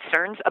genuine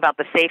concerns about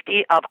the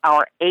safety of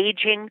our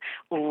aging,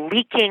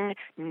 leaking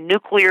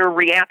nuclear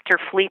reactor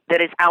fleet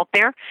that is out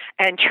there,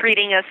 and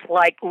treating us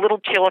like little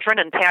children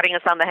and patting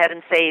us on the head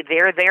and say,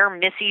 there,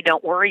 Missy,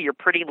 don't worry your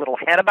pretty little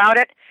head about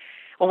it.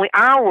 Well, we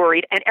are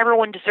worried, and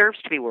everyone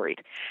deserves to be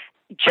worried.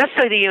 Just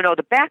so that you know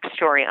the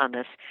backstory on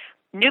this,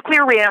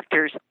 nuclear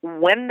reactors,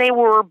 when they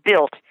were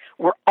built,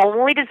 were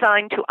only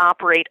designed to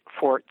operate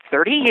for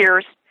 30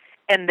 years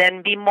and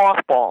then be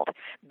mothballed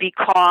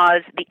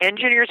because the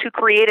engineers who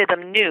created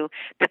them knew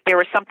that there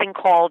was something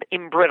called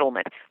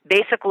embrittlement,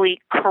 basically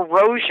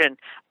corrosion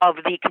of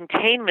the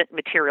containment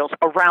materials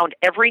around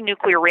every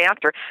nuclear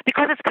reactor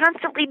because it's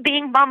constantly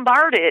being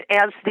bombarded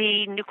as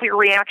the nuclear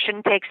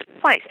reaction takes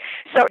place.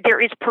 So there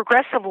is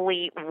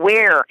progressively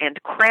wear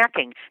and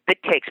cracking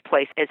that takes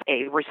place as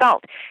a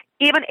result.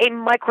 Even a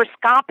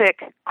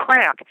microscopic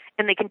crack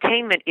in the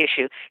containment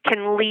issue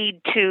can lead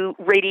to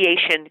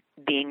radiation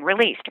being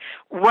released.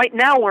 Right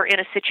now we're in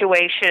a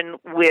situation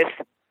with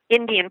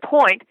Indian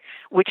Point,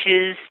 which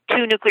is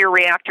 2 nuclear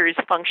reactors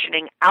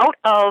functioning out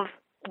of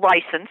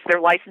license.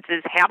 Their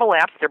licenses have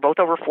elapsed. They're both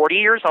over 40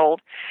 years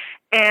old,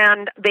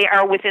 and they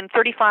are within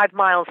 35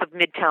 miles of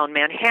Midtown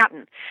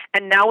Manhattan.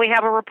 And now we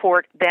have a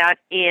report that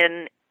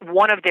in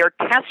one of their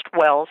test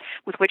wells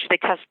with which they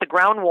test the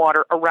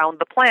groundwater around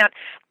the plant,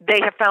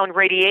 they have found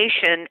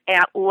radiation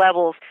at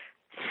levels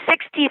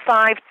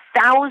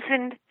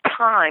 65,000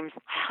 times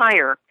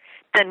higher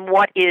than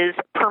what is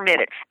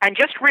permitted. And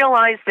just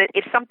realize that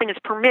if something is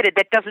permitted,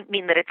 that doesn't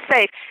mean that it's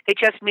safe. It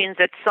just means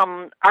that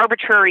some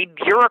arbitrary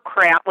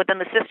bureaucrat within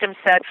the system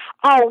said,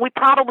 oh, we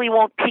probably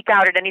won't peak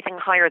out at anything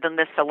higher than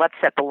this, so let's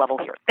set the level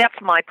here. That's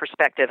my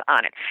perspective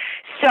on it.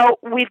 So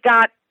we've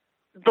got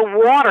the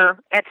water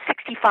at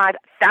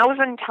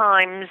 65,000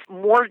 times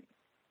more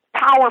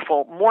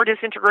powerful, more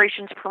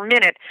disintegrations per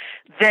minute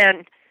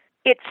than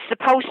it's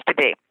supposed to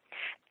be.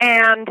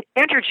 And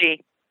Entergy,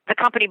 the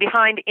company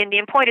behind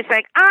Indian Point, is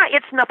saying,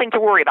 it's nothing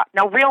to worry about.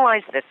 Now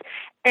realize this.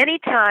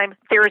 Anytime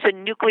there is a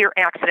nuclear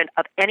accident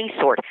of any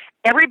sort,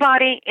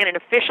 everybody in an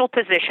official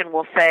position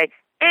will say,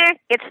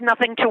 it's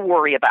nothing to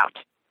worry about.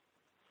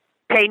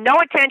 Pay no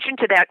attention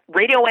to that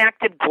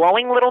radioactive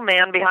glowing little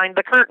man behind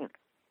the curtain.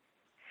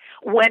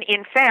 When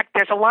in fact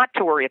there's a lot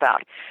to worry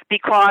about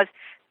because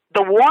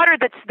the water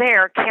that's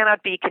there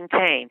cannot be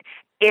contained.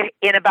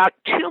 In about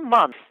 2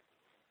 months,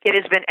 it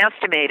has been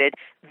estimated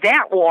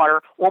that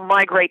water will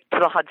migrate to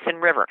the Hudson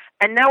River.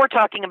 And now we're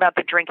talking about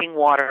the drinking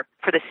water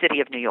for the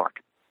city of New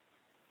York.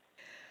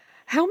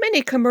 How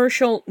many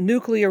commercial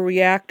nuclear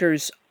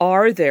reactors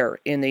are there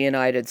in the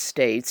United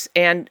States?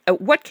 And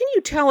what can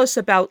you tell us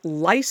about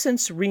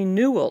license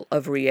renewal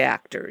of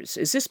reactors?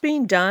 Is this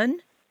being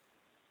done?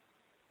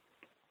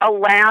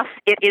 Alas,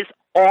 it is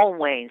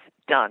always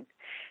done.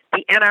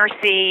 The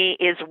NRC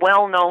is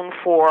well known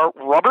for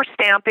rubber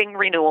stamping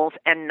renewals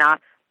and not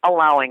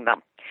allowing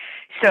them.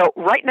 So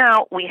right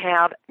now we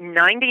have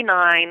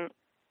 99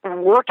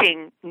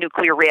 working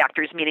nuclear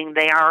reactors, meaning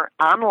they are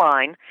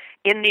online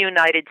in the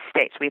United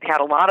States. We've had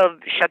a lot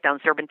of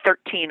shutdowns. There have been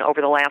 13 over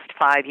the last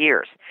 5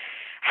 years.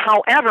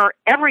 However,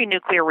 every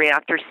nuclear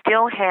reactor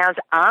still has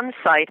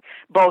on-site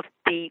both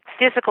the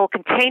physical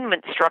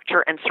containment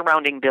structure and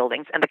surrounding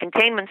buildings, and the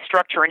containment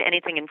structure and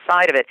anything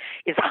inside of it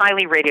is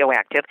highly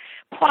radioactive.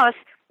 Plus,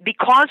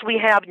 because we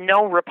have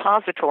no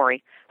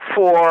repository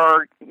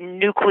for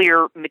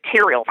nuclear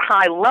materials,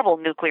 high-level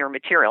nuclear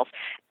materials,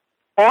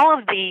 all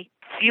of the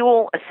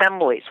fuel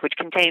assemblies, which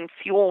contain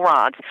fuel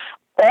rods,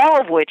 all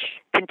of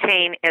which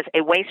contain as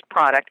a waste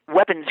product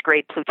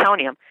weapons-grade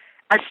plutonium,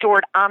 are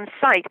stored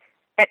on-site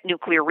at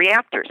nuclear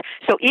reactors.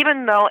 So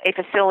even though a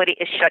facility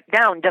is shut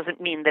down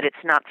doesn't mean that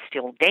it's not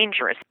still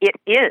dangerous. It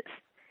is.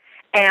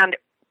 And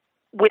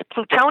with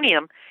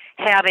plutonium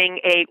having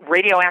a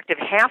radioactive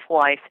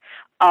half-life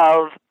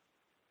of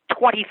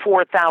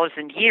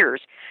 24,000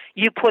 years,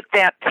 you put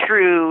that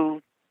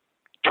through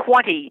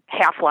 20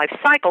 half-life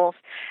cycles,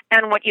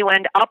 and what you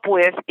end up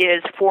with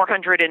is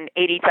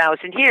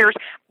 480,000 years,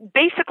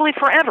 basically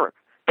forever.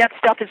 That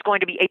stuff is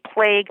going to be a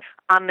plague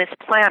on this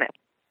planet.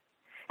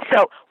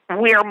 So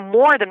we're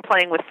more than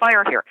playing with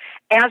fire here.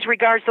 As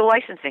regards to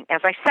licensing,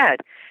 as I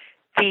said,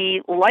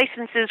 the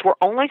licenses were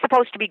only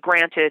supposed to be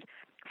granted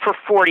for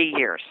 40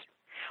 years.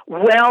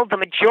 Well, the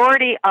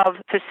majority of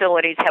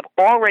facilities have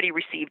already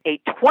received a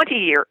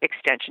 20-year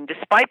extension,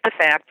 despite the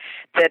fact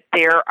that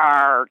there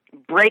are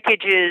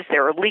breakages,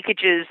 there are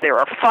leakages, there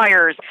are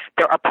fires,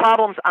 there are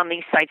problems on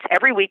these sites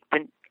every week.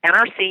 The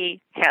NRC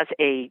has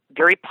a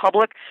very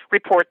public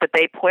report that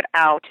they put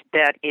out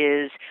that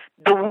is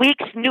the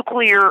week's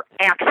nuclear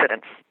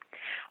accidents.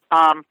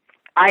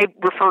 I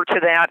refer to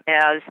that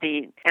as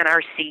the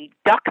NRC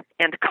duck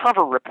and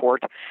cover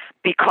report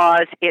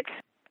because it's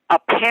a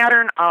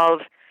pattern of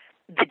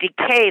the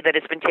decay that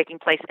has been taking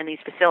place in these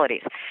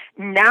facilities.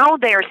 Now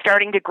they are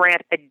starting to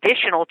grant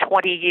additional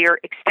 20-year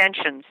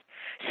extensions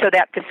so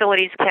that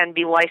facilities can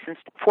be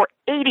licensed for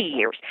 80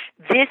 years.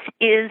 This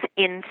is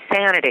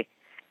insanity,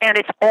 and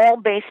it's all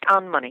based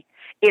on money.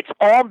 It's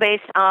all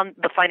based on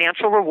the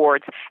financial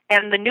rewards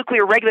and the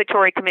Nuclear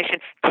Regulatory Commission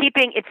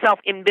keeping itself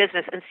in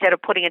business instead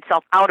of putting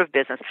itself out of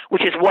business,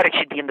 which is what it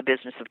should be in the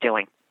business of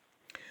doing.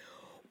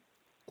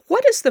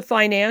 What is the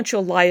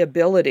financial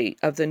liability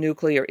of the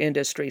nuclear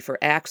industry for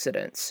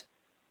accidents?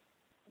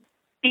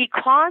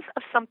 Because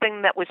of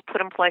something that was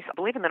put in place, I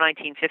believe in the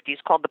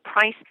 1950s, called the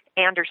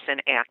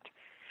Price-Anderson Act,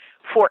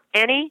 for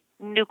any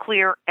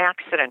nuclear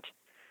accident,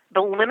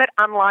 the limit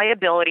on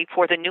liability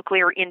for the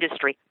nuclear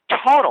industry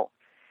total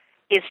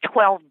is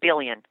 $12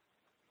 billion.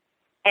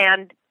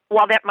 And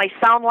while that might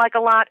sound like a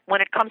lot,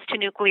 when it comes to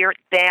nuclear,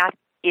 that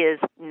is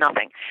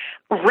nothing.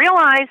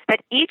 Realize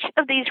that each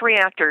of these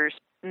reactors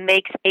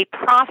makes a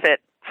profit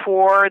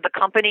for the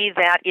company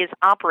that is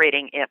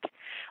operating it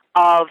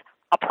of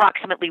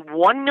approximately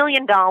 $1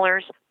 million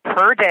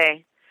per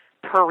day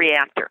per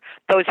reactor.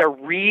 Those are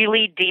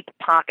really deep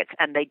pockets,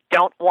 and they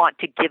don't want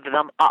to give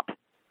them up.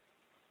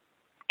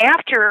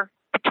 After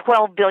the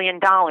 $12 billion,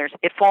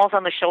 it falls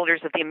on the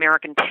shoulders of the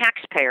American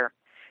taxpayer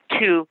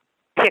to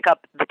pick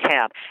up the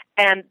tab.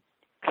 And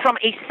from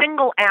a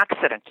single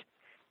accident,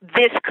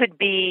 this could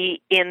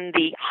be in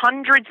the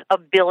hundreds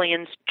of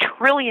billions,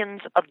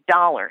 trillions of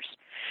dollars,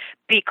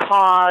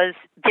 because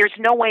there's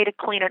no way to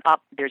clean it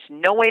up. There's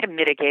no way to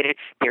mitigate it.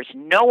 There's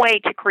no way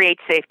to create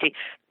safety,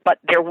 but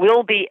there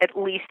will be at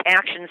least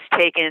actions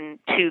taken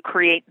to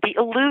create the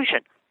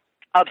illusion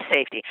of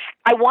safety.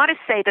 I want to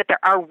say that there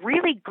are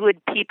really good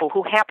people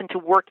who happen to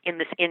work in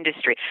this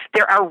industry.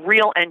 There are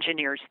real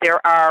engineers.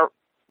 There are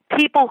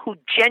people who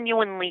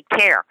genuinely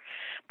care,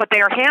 but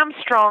they are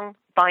hamstrung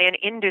by an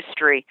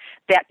industry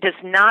that does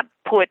not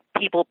put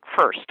people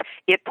first.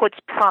 It puts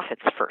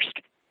profits first.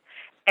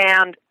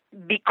 And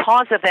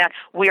because of that,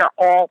 we are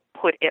all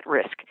put at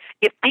risk.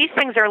 If these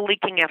things are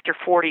leaking after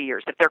 40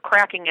 years, if they're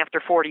cracking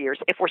after 40 years,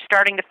 if we're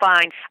starting to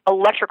find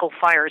electrical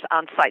fires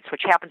on sites,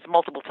 which happens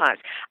multiple times.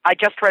 I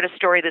just read a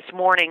story this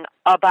morning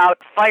about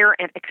fire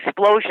and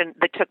explosion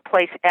that took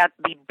place at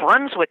the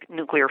Brunswick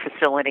nuclear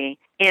facility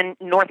in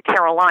North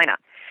Carolina.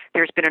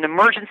 There's been an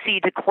emergency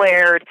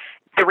declared.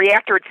 The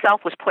reactor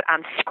itself was put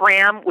on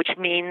scram, which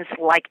means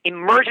like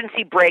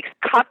emergency brakes,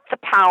 cut the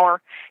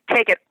power,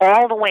 take it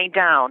all the way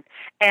down.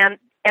 And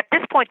at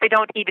this point, they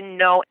don't even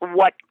know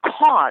what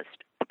caused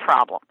the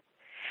problem.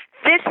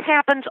 This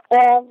happens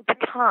all the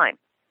time.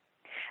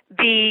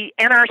 The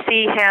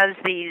NRC has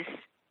these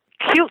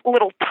cute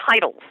little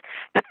titles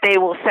that they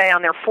will say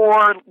on their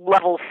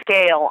 4-level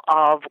scale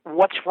of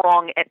what's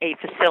wrong at a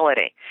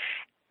facility.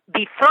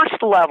 The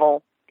first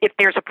level, if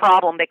there's a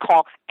problem, they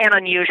call an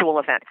unusual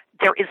event.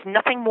 There is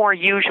nothing more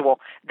usual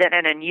than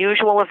an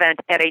unusual event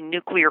at a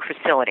nuclear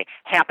facility.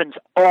 Happens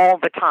all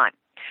the time.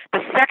 The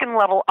second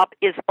level up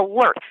is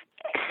alert.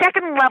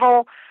 Second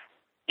level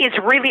is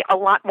really a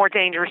lot more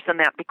dangerous than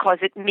that because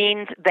it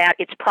means that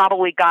it's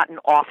probably gotten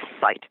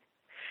off-site.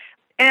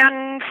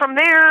 And from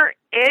there,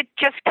 it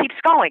just keeps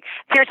going.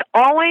 There's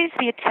always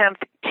the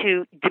attempt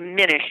to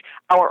diminish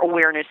our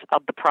awareness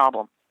of the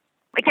problem.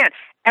 Again,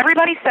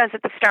 everybody says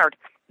at the start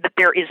that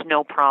there is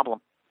no problem.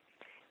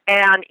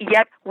 And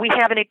yet we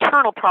have an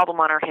eternal problem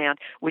on our hand,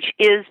 which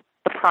is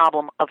the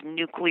problem of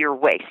nuclear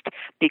waste,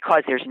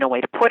 because there's no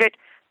way to put it,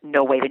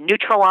 no way to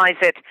neutralize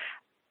it,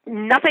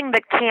 nothing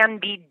that can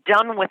be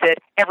done with it.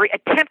 Every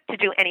attempt to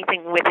do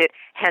anything with it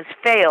has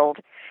failed,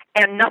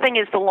 and nothing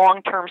is the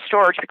long-term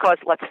storage because,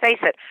 let's face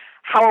it,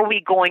 how are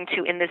we going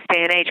to, in this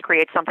day and age,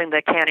 create something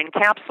that can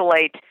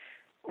encapsulate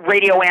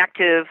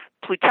radioactive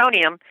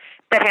plutonium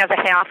that has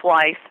a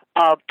half-life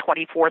of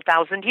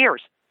 24,000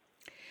 years?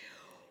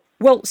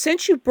 Well,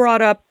 since you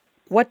brought up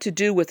what to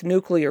do with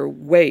nuclear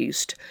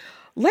waste,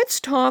 let's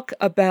talk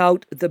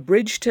about the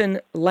Bridgeton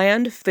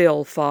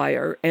landfill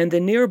fire and the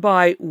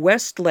nearby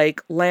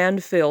Westlake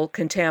landfill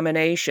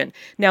contamination.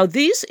 Now,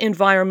 these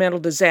environmental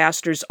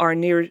disasters are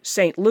near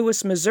St.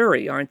 Louis,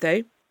 Missouri, aren't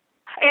they?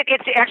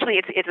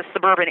 It's a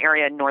suburban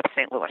area in North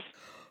St. Louis.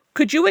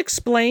 Could you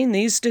explain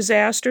these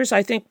disasters?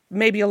 I think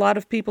maybe a lot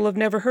of people have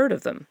never heard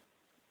of them.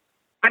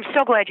 I'm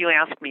so glad you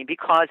asked me,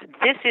 because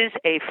this is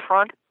a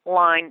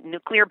front-line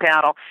nuclear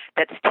battle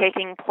that's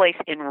taking place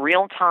in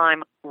real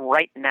time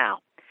right now.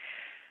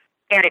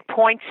 And it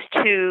points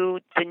to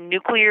the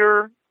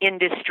nuclear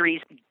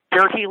industry's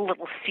dirty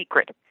little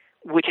secret,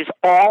 which is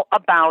all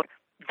about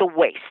the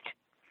waste.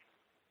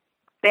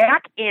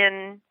 Back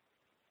in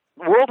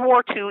World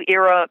War II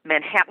era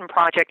Manhattan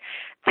Project,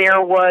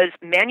 there was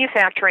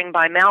manufacturing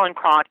by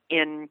Mallinckrodt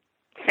in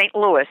St.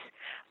 Louis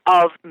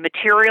of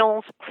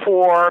materials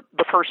for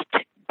the first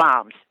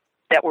bombs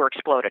that were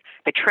exploded.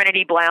 The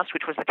Trinity blast,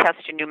 which was the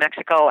test in New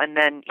Mexico, and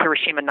then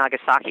Hiroshima and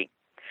Nagasaki.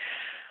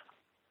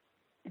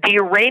 The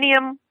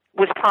uranium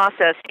was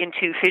processed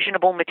into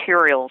fissionable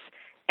materials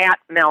at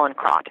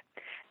Mallinckrodt.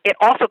 It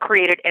also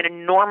created an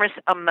enormous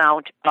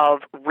amount of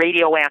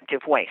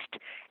radioactive waste.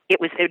 It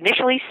was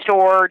initially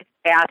stored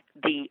at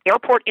the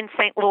airport in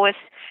St. Louis,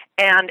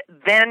 and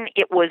then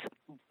it was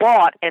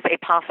bought as a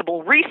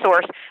possible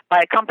resource by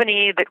a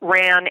company that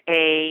ran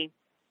a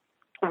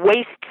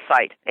waste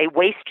site, a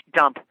waste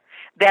dump,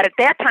 that at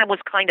that time was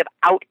kind of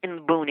out in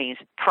the boonies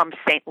from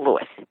St.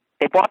 Louis.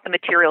 They bought the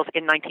materials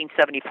in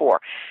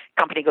 1974.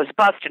 Company goes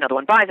bust, another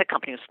one buys it.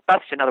 Company goes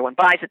bust, another one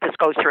buys it. This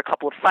goes through a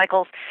couple of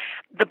cycles.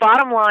 The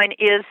bottom line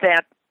is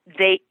that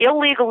they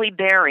illegally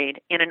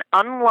buried in an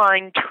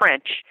unlined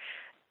trench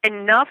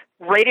enough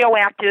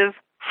radioactive,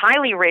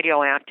 highly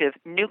radioactive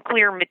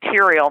nuclear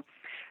material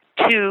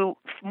to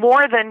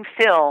more than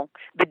fill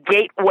the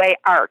gateway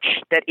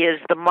arch that is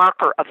the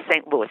marker of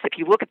St. Louis. If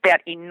you look at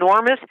that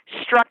enormous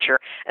structure,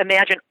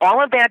 imagine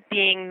all of that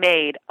being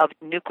made of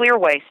nuclear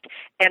waste,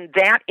 and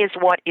that is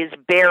what is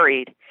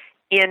buried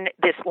in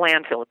this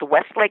landfill, at the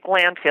Westlake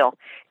landfill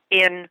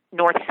in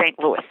North St.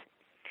 Louis.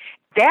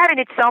 That in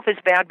itself is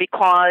bad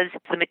because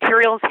the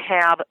materials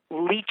have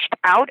leached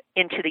out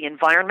into the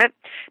environment.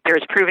 There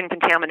is proven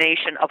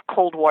contamination of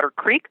Coldwater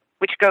Creek,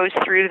 which goes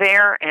through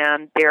there,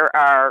 and there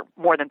are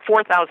more than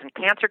 4,000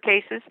 cancer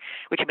cases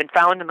which have been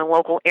found in the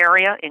local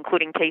area,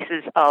 including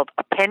cases of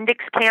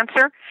appendix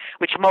cancer,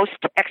 which most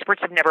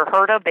experts have never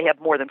heard of. They have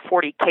more than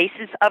 40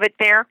 cases of it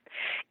there.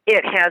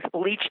 It has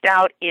leached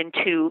out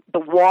into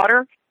the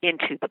water,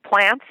 into the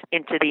plants,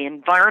 into the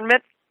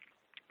environment.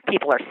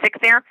 People are sick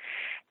there.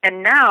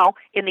 And now,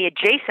 in the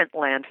adjacent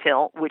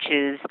landfill, which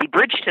is the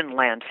Bridgeton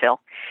landfill,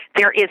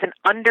 there is an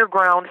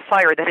underground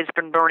fire that has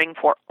been burning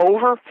for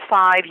over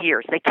 5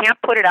 years. They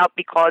can't put it out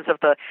because of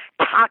the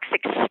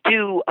toxic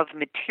stew of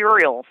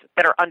materials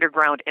that are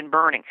underground and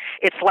burning.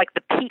 It's like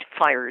the peat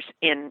fires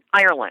in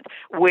Ireland,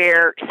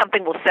 where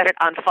something will set it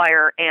on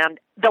fire and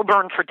they'll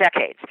burn for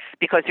decades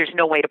because there's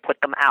no way to put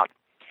them out.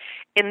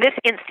 In this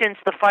instance,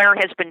 the fire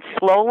has been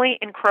slowly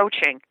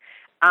encroaching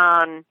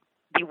on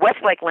the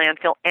Westlake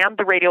landfill and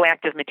the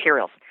radioactive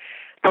materials.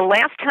 The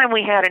last time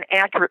we had an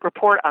accurate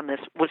report on this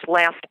was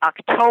last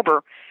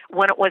October,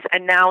 when it was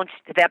announced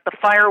that the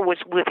fire was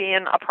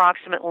within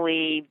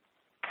approximately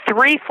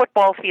 3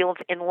 football fields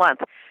in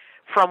length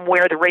from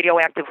where the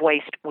radioactive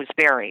waste was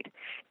buried.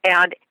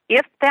 And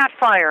if that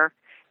fire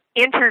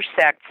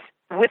intersects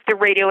with the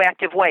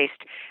radioactive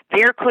waste,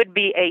 there could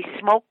be a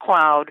smoke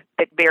cloud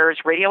that bears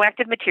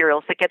radioactive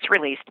materials that gets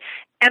released,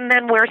 and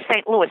then where's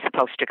St. Louis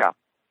supposed to go?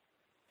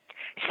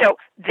 So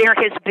there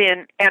has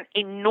been an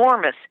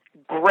enormous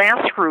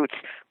grassroots,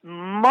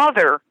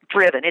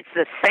 mother-driven. It's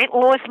the St.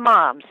 Louis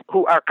moms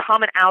who are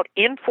coming out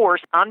in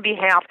force on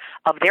behalf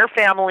of their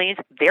families,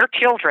 their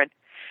children,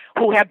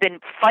 who have been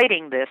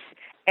fighting this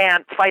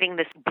and fighting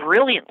this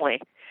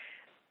brilliantly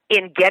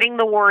in getting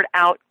the word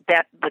out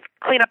that the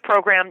cleanup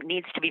program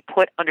needs to be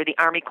put under the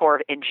Army Corps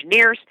of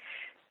Engineers.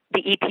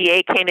 The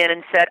EPA came in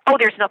and said,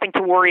 there's nothing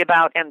to worry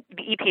about, and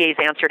the EPA's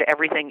answer to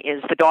everything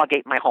is the dog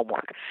ate my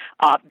homework.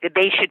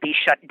 They should be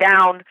shut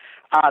down.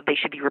 They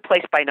should be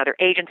replaced by another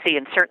agency,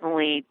 and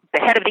certainly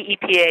the head of the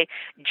EPA,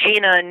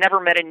 Gina,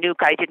 never met a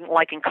nuke I didn't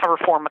like in cover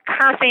for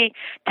McCarthy,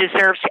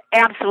 deserves to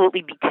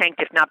absolutely be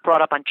tanked if not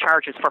brought up on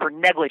charges for her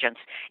negligence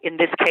in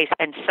this case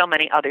and so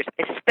many others,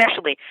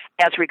 especially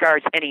as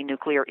regards any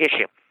nuclear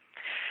issue.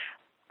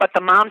 But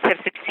the moms have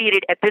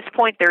succeeded. At this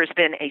point, there's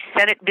been a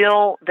Senate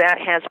bill that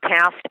has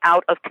passed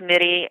out of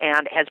committee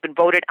and has been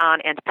voted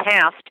on and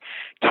passed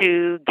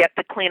to get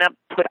the cleanup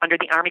put under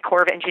the Army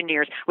Corps of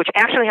Engineers, which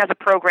actually has a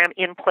program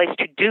in place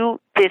to do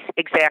this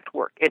exact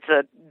work. It's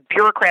a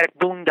bureaucratic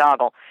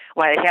boondoggle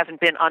why it hasn't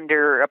been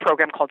under a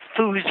program called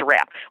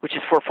FUSRAP, which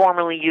is for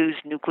formerly used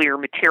nuclear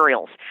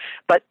materials.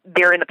 But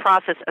they're in the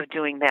process of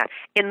doing that.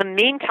 In the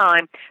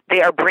meantime,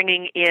 they are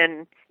bringing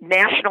in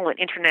national and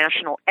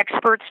international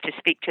experts to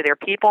speak to their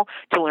people,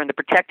 to learn the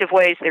protective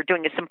ways. They're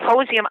doing a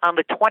symposium on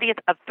the 20th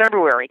of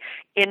February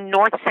in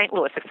North St.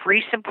 Louis, a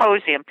free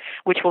symposium,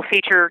 which will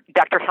feature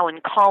Dr. Helen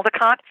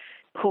Caldicott,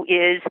 who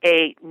is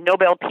a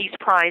Nobel Peace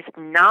Prize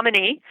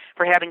nominee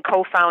for having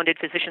co-founded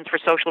Physicians for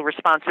Social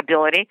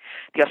Responsibility,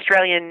 the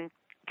Australian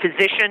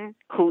physician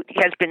who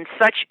has been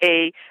such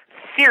a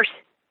fierce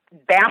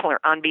battler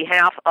on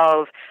behalf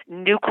of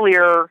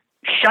nuclear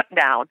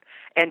shutdown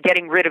and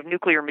getting rid of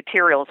nuclear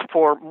materials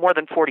for more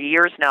than 40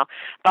 years now.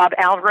 Bob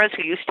Alvarez,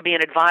 who used to be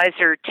an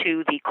advisor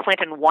to the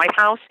Clinton White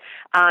House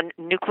on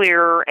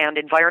nuclear and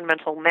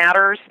environmental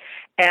matters,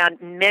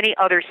 and many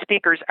other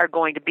speakers are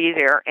going to be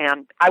there,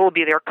 and I will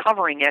be there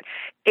covering it.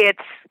 It's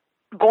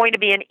going to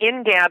be an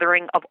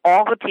ingathering of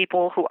all the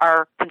people who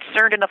are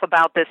concerned enough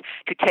about this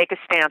to take a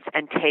stance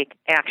and take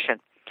action,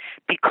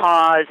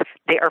 because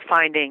they are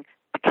finding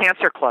the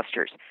cancer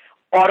clusters,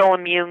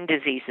 autoimmune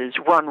diseases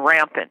run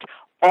rampant,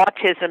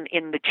 autism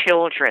in the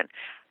children,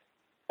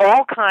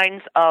 all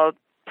kinds of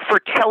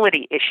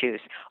fertility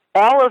issues.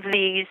 All of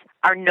these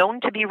are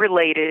known to be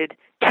related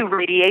to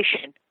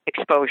radiation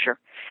exposure.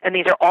 And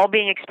these are all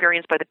being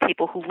experienced by the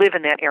people who live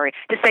in that area,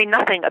 to say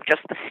nothing of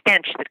just the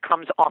stench that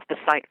comes off the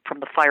site from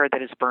the fire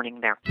that is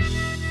burning there.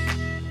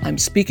 I'm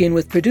speaking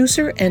with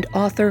producer and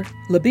author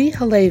Libbe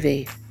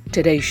HaLevy.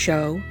 Today's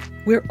show,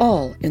 we're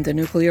all in the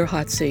nuclear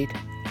hot seat.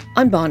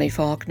 I'm Bonnie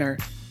Faulkner.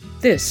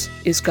 This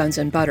is Guns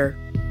and Butter.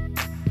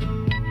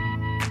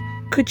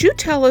 Could you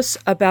tell us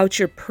about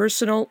your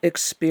personal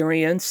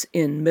experience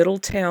in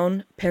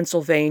Middletown,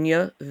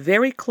 Pennsylvania,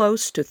 very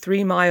close to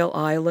 3 Mile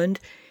Island,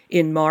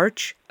 in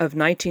March of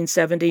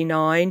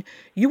 1979?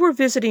 You were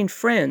visiting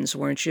friends,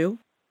 weren't you?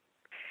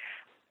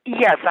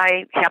 Yes,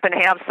 I happen to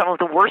have some of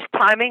the worst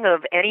timing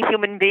of any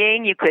human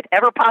being you could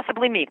ever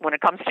possibly meet when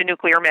it comes to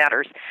nuclear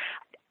matters.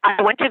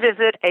 I went to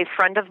visit a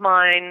friend of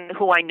mine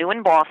who I knew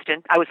in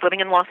Boston. I was living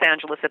in Los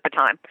Angeles at the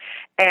time.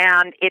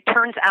 And it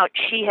turns out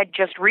she had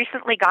just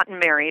recently gotten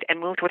married and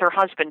moved with her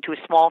husband to a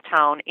small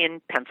town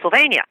in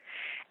Pennsylvania.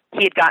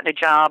 He had gotten a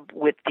job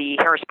with the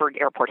Harrisburg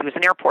airport. He was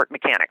an airport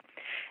mechanic.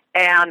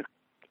 And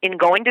in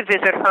going to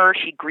visit her,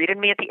 she greeted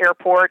me at the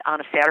airport on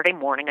a Saturday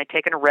morning. I'd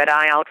taken a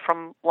red-eye out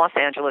from Los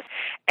Angeles,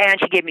 and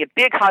she gave me a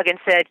big hug and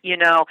said, you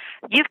know,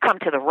 you've come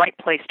to the right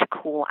place to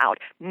cool out.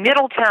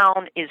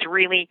 Middletown is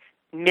really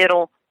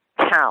middle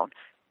town.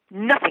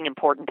 Nothing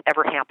important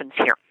ever happens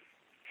here.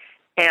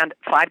 And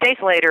 5 days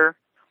later,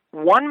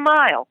 1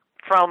 mile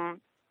from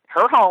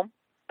her home,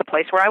 the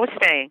place where I was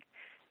staying,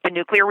 the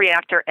nuclear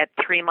reactor at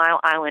 3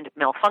 Mile Island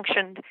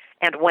malfunctioned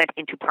and went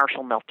into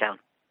partial meltdown.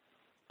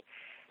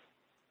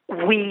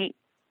 We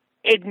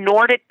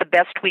ignored it the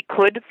best we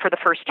could for the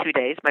first 2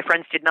 days. My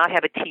friends did not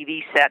have a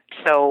TV set,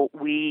 so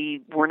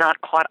we were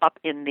not caught up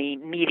in the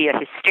media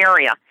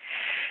hysteria.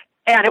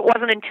 And it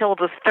wasn't until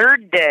the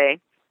third day,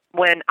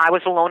 when I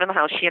was alone in the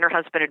house, she and her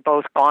husband had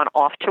both gone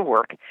off to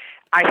work,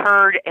 I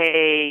heard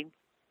a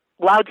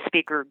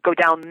loudspeaker go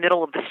down the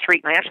middle of the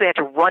street, and I actually had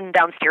to run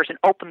downstairs and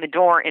open the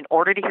door in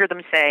order to hear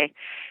them say,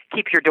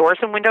 keep your doors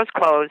and windows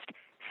closed,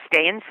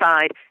 stay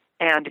inside,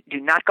 and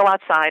do not go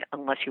outside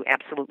unless you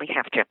absolutely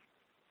have to.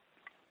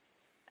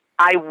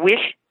 I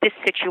wish this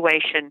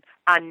situation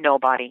on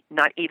nobody,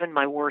 not even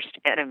my worst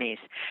enemies,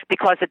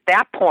 because at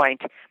that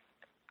point,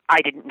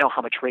 I didn't know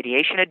how much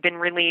radiation had been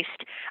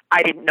released.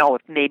 I didn't know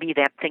if maybe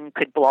that thing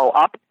could blow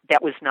up.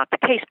 That was not the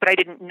case, but I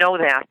didn't know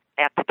that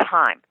at the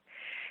time.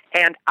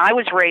 And I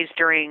was raised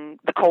during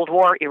the Cold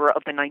War era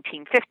of the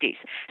 1950s.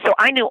 So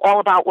I knew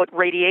all about what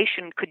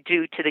radiation could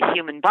do to the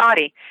human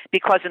body,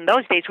 because in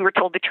those days we were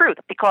told the truth.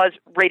 Because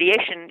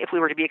radiation, if we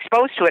were to be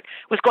exposed to it,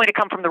 was going to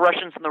come from the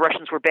Russians, and the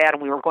Russians were bad,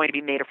 and we were going to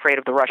be made afraid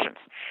of the Russians.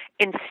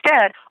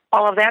 Instead,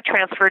 all of that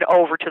transferred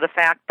over to the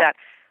fact that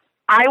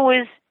I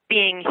was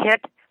being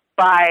hit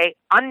by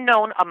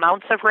unknown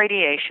amounts of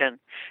radiation,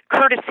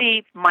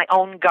 courtesy my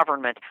own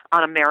government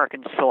on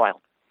American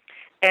soil.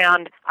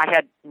 And I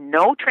had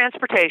no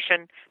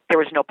transportation. There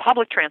was no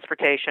public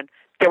transportation.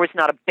 There was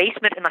not a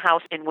basement in the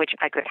house in which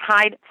I could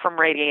hide from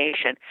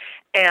radiation.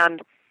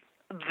 And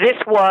this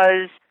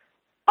was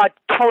a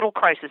total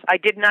crisis. I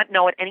did not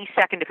know at any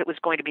second if it was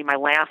going to be my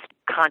last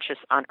conscious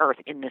on Earth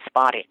in this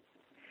body.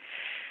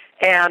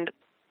 And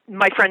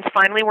my friends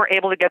finally were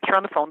able to get through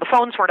on the phone. The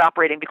phones weren't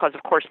operating because,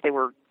 of course, they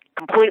were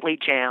completely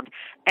jammed.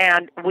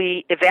 And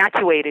we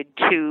evacuated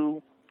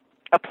to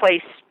a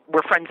place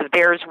where friends of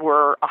theirs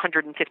were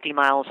 150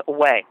 miles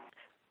away.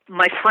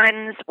 My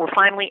friends were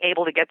finally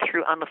able to get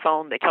through on the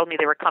phone. They told me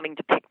they were coming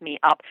to pick me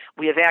up.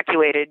 We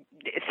evacuated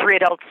 3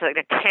 adults and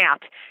a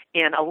cat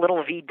in a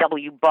little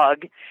VW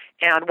Bug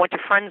and went to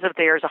friends of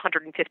theirs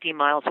 150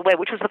 miles away,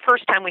 which was the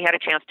first time we had a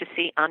chance to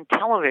see on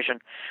television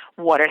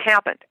what had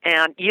happened.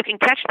 And you can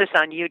catch this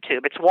on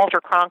YouTube. It's Walter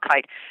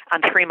Cronkite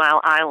on 3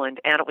 Mile Island,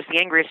 and it was the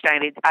angriest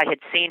I had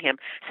seen him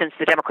since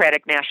the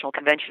Democratic National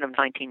Convention of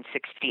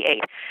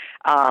 1968.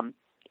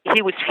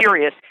 He was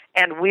furious,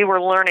 and we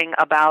were learning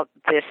about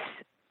this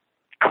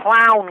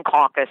clown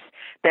caucus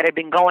that had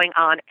been going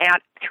on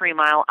at 3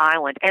 Mile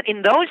Island. And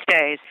in those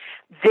days,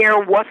 there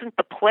wasn't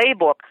the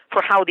playbook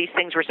for how these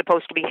things were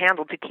supposed to be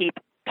handled to keep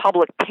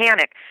public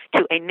panic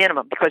to a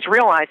minimum. Because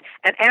realize,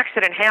 an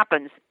accident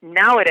happens.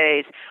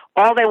 Nowadays,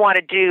 all they want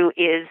to do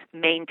is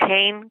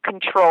maintain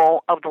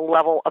control of the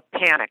level of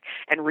panic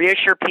and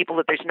reassure people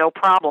that there's no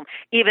problem,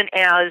 even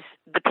as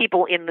the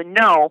people in the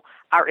know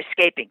are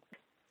escaping.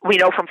 We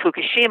know from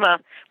Fukushima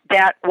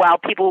that while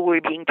people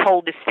were being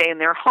told to stay in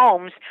their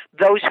homes,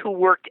 those who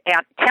worked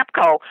at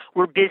TEPCO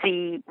were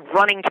busy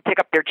running to pick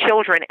up their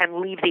children and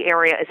leave the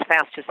area as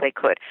fast as they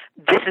could.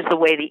 This is the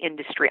way the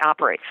industry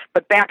operates.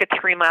 But back at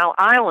 3 Mile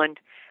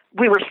Island,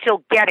 we were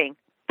still getting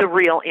the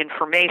real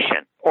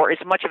information, or as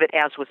much of it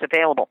as was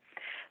available.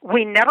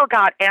 We never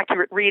got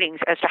accurate readings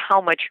as to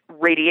how much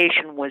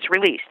radiation was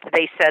released.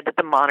 They said that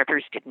the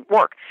monitors didn't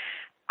work.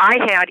 I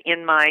had,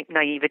 in my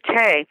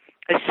naivete,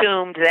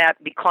 assumed that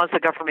because the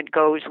government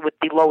goes with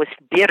the lowest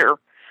bidder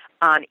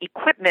on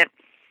equipment,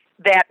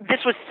 that this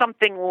was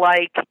something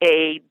like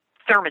a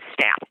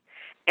thermostat,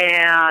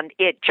 and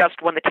it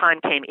just, when the time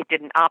came, it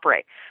didn't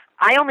operate.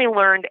 I only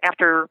learned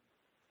after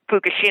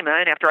Fukushima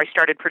and after I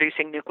started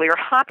producing nuclear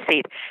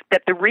Hotseat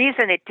that the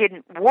reason it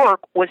didn't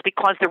work was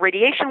because the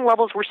radiation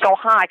levels were so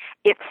high,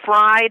 it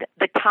fried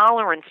the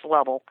tolerance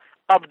level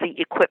of the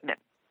equipment.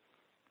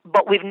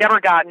 But we've never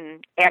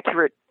gotten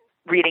accurate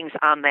readings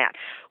on that.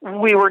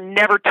 We were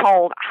never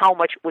told how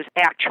much was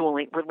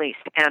actually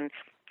released. And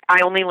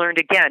I only learned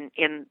again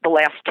in the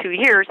last 2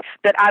 years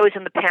that I was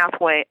in the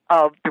pathway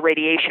of the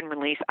radiation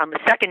release on the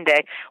second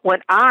day when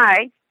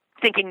I,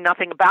 thinking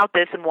nothing about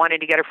this and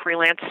wanting to get a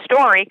freelance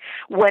story,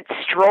 went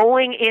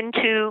strolling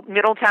into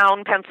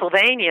Middletown,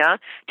 Pennsylvania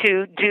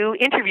to do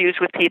interviews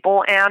with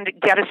people and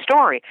get a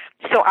story.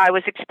 So I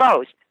was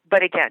exposed.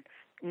 But again,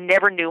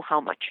 never knew how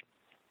much.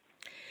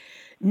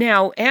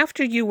 Now,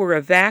 after you were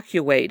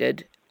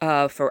evacuated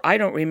for I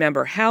don't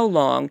remember how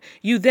long,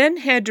 you then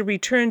had to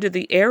return to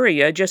the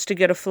area just to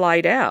get a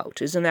flight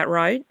out. Isn't that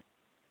right?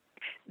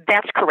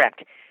 That's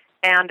correct.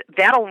 And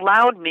that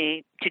allowed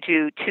me to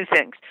do two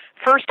things.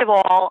 First of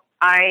all,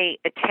 I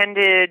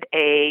attended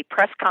a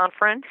press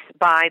conference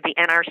by the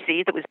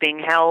NRC that was being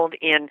held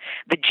in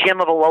the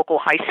gym of a local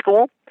high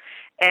school.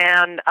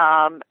 And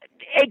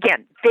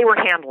again, they were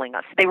handling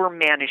us. They were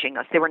managing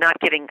us. They were not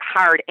giving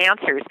hard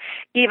answers,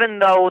 even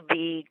though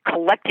the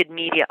collected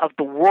media of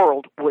the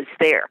world was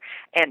there.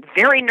 And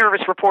very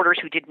nervous reporters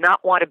who did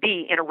not want to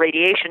be in a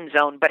radiation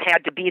zone but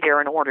had to be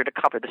there in order to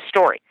cover the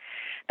story.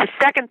 The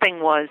second thing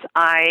was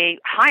I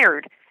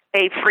hired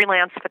a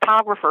freelance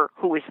photographer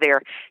who was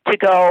there to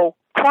go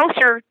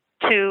closer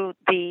to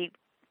the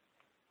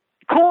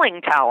cooling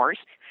towers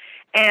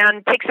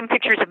and take some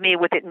pictures of me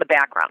with it in the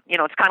background. You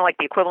know, it's kind of like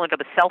the equivalent of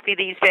a selfie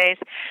these days.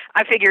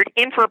 I figured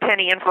in for a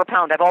penny, in for a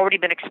pound. I've already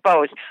been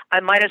exposed.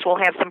 I might as well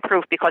have some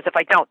proof, because if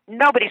I don't,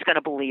 nobody's going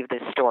to believe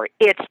this story.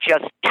 It's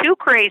just too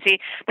crazy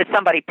that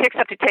somebody picks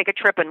up to take a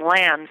trip and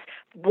lands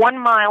 1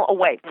 mile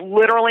away,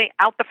 literally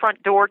out the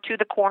front door to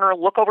the corner,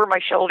 look over my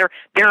shoulder,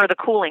 there are the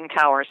cooling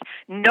towers.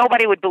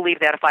 Nobody would believe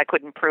that if I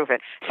couldn't prove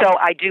it. So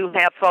I do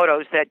have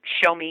photos that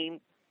show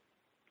me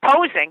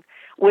posing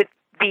with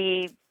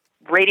the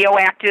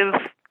radioactive,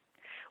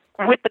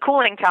 with the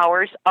cooling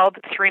towers of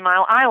 3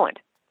 Mile Island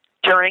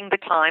during the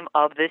time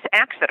of this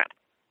accident.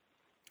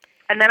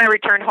 And then I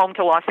returned home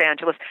to Los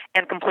Angeles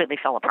and completely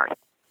fell apart.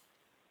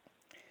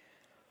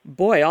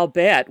 Boy, I'll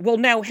bet. Well,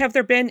 now, have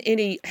there been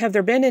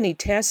any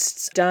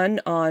tests done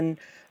on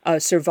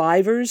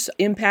survivors'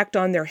 impact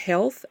on their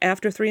health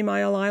after 3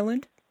 Mile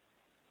Island?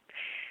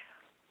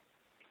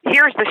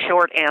 Here's the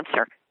short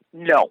answer: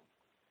 no.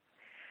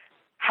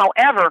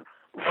 However,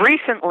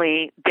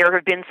 recently, there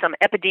have been some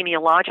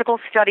epidemiological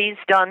studies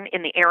done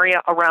in the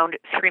area around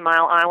 3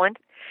 Mile Island,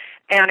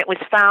 and it was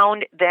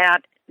found that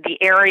the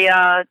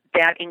area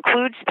that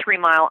includes 3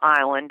 Mile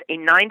Island, a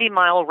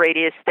 90-mile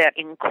radius that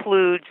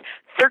includes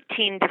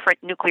 13 different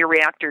nuclear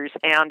reactors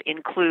and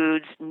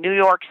includes New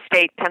York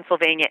State,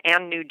 Pennsylvania,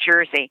 and New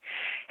Jersey,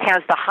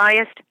 has the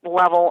highest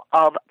level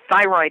of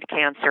thyroid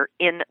cancer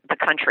in the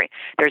country.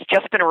 There's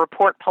just been a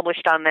report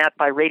published on that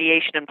by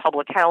Radiation and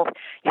Public Health.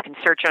 You can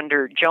search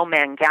under Joe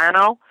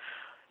Mangano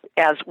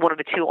as one of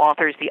the two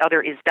authors. The other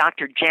is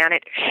Dr.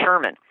 Janet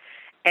Sherman.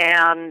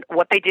 And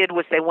what they did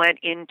was they went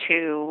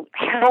into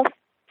health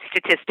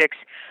statistics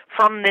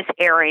from this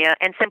area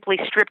and simply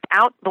stripped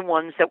out the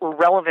ones that were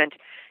relevant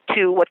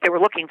to what they were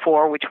looking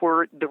for, which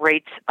were the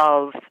rates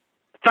of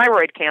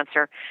thyroid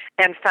cancer,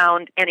 and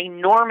found an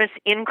enormous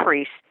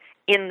increase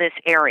in this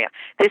area.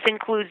 This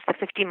includes the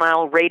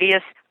 50-mile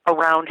radius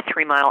around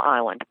 3 Mile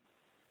Island.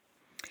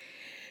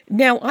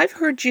 Now, I've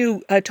heard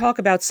you talk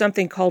about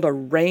something called a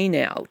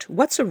rainout.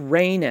 What's a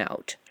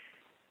rainout?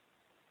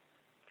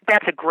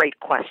 That's a great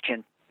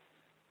question.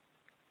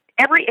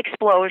 Every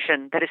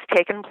explosion that has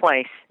taken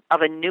place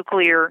of a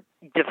nuclear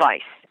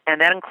device, and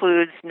that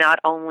includes not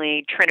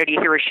only Trinity,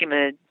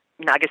 Hiroshima,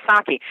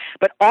 Nagasaki,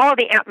 but all of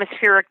the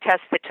atmospheric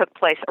tests that took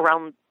place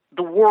around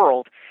the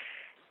world,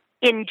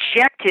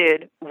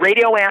 injected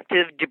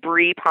radioactive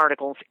debris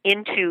particles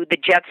into the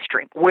jet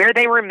stream, where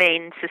they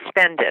remain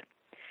suspended.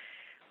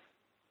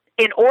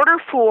 In order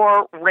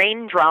for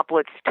rain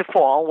droplets to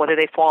fall, whether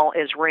they fall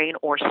as rain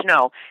or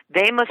snow,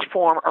 they must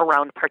form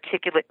around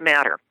particulate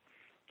matter.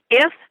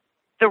 If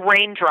the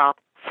raindrop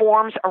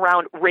forms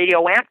around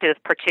radioactive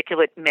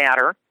particulate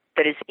matter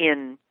that is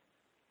in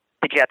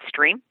the jet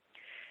stream,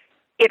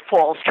 it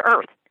falls to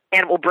Earth,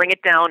 and it will bring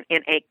it down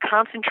in a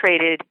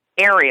concentrated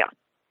area.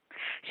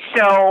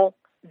 So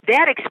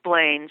that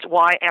explains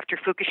why after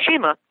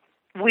Fukushima,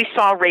 we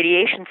saw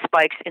radiation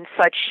spikes in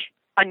such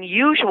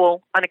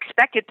unusual,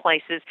 unexpected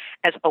places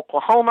as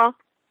Oklahoma,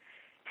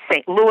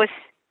 St. Louis,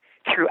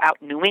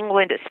 throughout New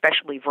England,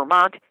 especially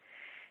Vermont.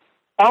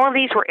 All of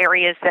these were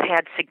areas that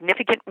had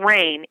significant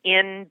rain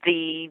in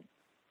the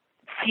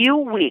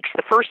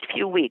first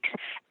few weeks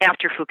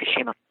after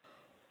Fukushima.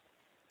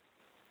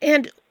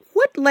 And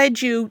what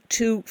led you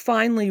to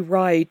finally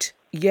write,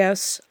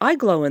 Yes, I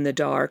Glow in the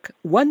Dark,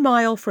 1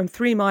 Mile from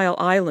 3 Mile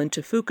Island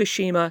to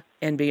Fukushima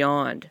and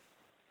Beyond?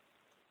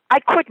 I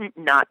couldn't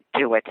not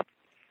do it.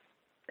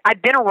 I've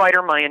been a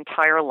writer my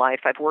entire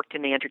life. I've worked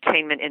in the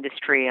entertainment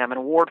industry. I'm an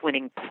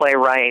award-winning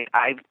playwright.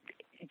 I've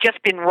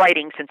just been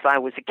writing since I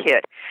was a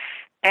kid.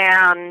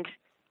 And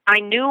I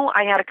knew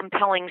I had a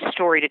compelling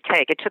story to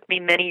take. It took me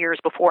many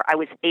years before I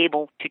was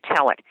able to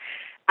tell it.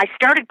 I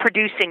started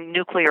producing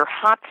Nuclear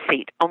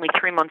Hotseat only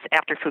 3 months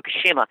after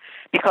Fukushima,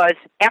 because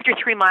after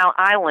 3 Mile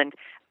Island,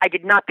 I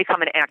did not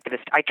become an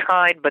activist. I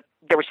tried, but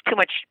there was too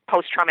much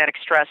post-traumatic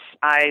stress.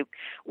 I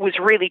was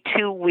really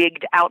too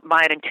wigged out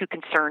by it and too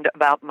concerned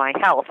about my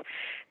health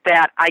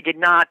that I did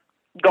not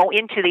go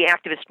into the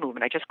activist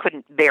movement. I just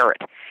couldn't bear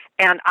it.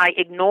 And I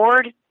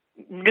ignored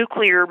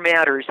nuclear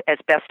matters as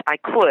best I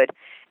could.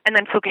 And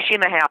then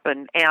Fukushima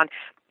happened. And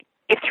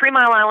if 3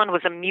 Mile Island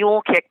was a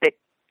mule kick that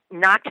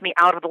knocked me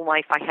out of the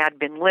life I had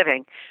been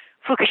living,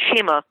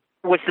 Fukushima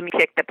was the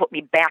kick that put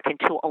me back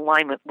into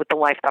alignment with the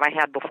life that I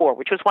had before,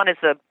 which was one as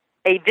a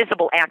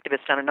visible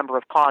activist on a number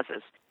of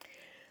causes.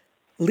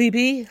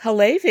 Libbe,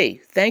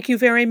 HaLevy, thank you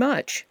very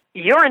much.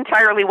 You're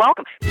entirely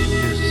welcome.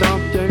 There's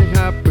something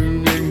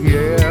happening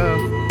here.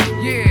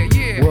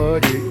 Yeah.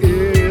 What it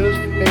is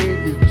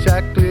ain't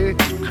exactly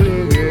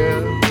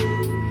clear.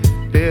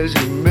 There's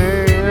a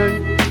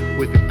man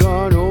with a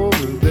gun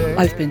over there.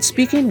 I've been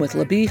speaking with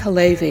Libbe,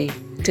 HaLevy.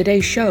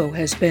 Today's show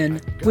has been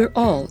We're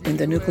All in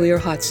the Nuclear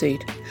Hot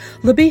Seat.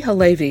 Libbe,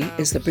 HaLevy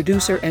is the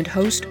producer and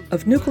host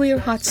of Nuclear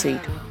Hot Seat,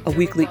 a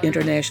weekly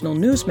international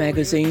news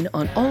magazine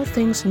on all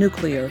things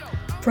nuclear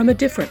from a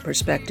different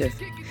perspective.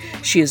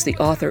 She is the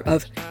author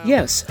of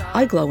Yes,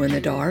 I Glow in the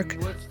Dark,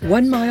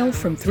 1 Mile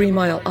from 3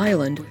 Mile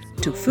Island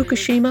to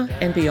Fukushima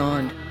and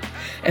Beyond.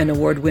 An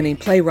award-winning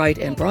playwright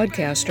and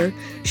broadcaster,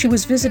 she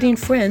was visiting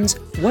friends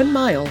 1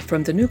 mile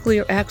from the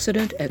nuclear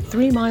accident at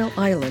 3 Mile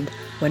Island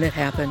when it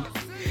happened.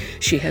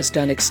 She has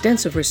done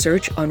extensive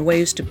research on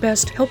ways to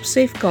best help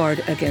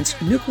safeguard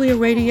against nuclear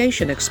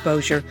radiation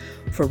exposure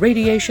for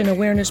Radiation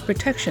Awareness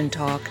Protection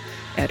Talk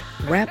at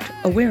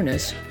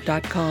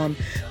raptawareness.com.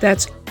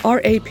 That's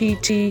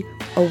RAPT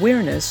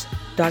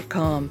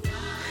awareness.com.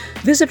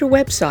 Visit her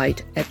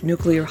website at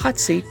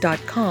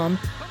nuclearhotseat.com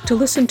to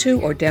listen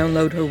to or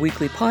download her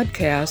weekly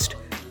podcast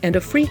and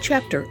a free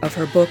chapter of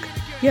her book,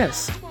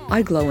 Yes,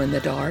 I Glow in the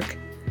Dark.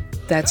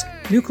 That's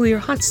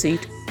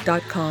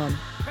nuclearhotseat.com.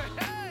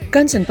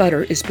 Guns and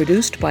Butter is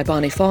produced by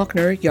Bonnie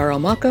Faulkner, Yarrow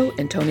Mako,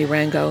 and Tony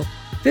Rango.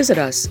 Visit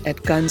us at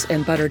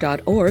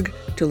gunsandbutter.org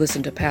to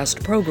listen to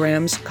past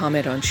programs,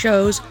 comment on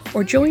shows,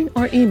 or join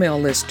our email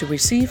list to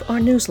receive our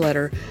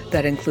newsletter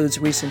that includes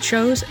recent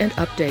shows and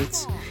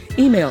updates.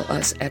 Email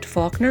us at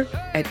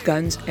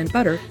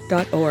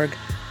faulkner@gunsandbutter.org.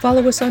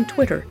 Follow us on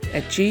Twitter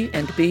at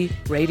G&B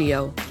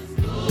Radio.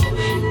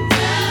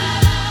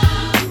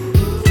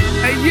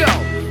 Hey yo,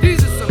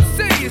 these are some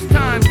serious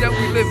times that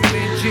we living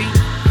in, G.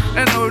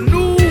 And a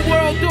new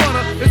world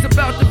order is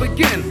about to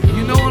begin.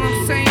 You know what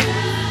I'm saying?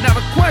 Now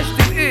the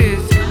question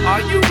is, are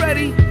you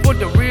ready for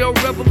the real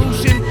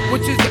revolution,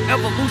 which is the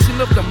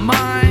evolution of the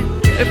mind?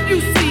 If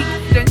you seek,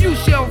 then you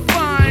shall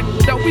find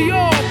that we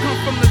all come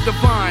from the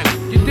divine.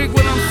 You dig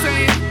what I'm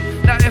saying?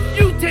 Now if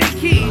you take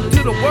heed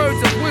to the words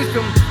of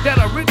wisdom that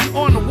are written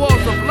on the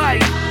walls of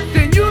life,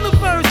 then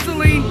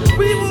universally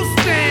we will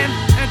stand,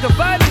 and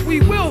divided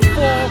we will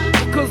fall,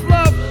 because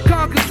love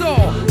conquers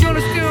all. You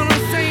understand what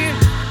I'm saying?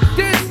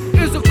 This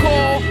is a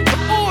call for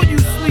all you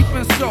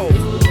sleeping souls.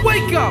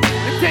 Wake up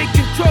and take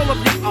control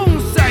of your own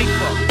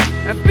cipher,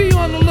 and be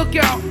on the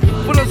lookout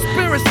for the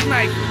spirit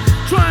snipers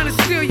trying to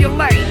steal your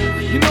light.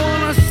 You know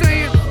what I'm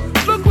saying?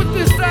 Look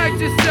within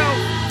yourself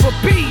for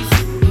peace.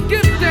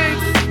 Give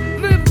thanks,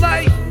 live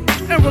life,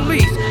 and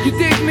release. You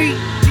dig me?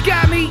 You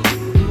got me?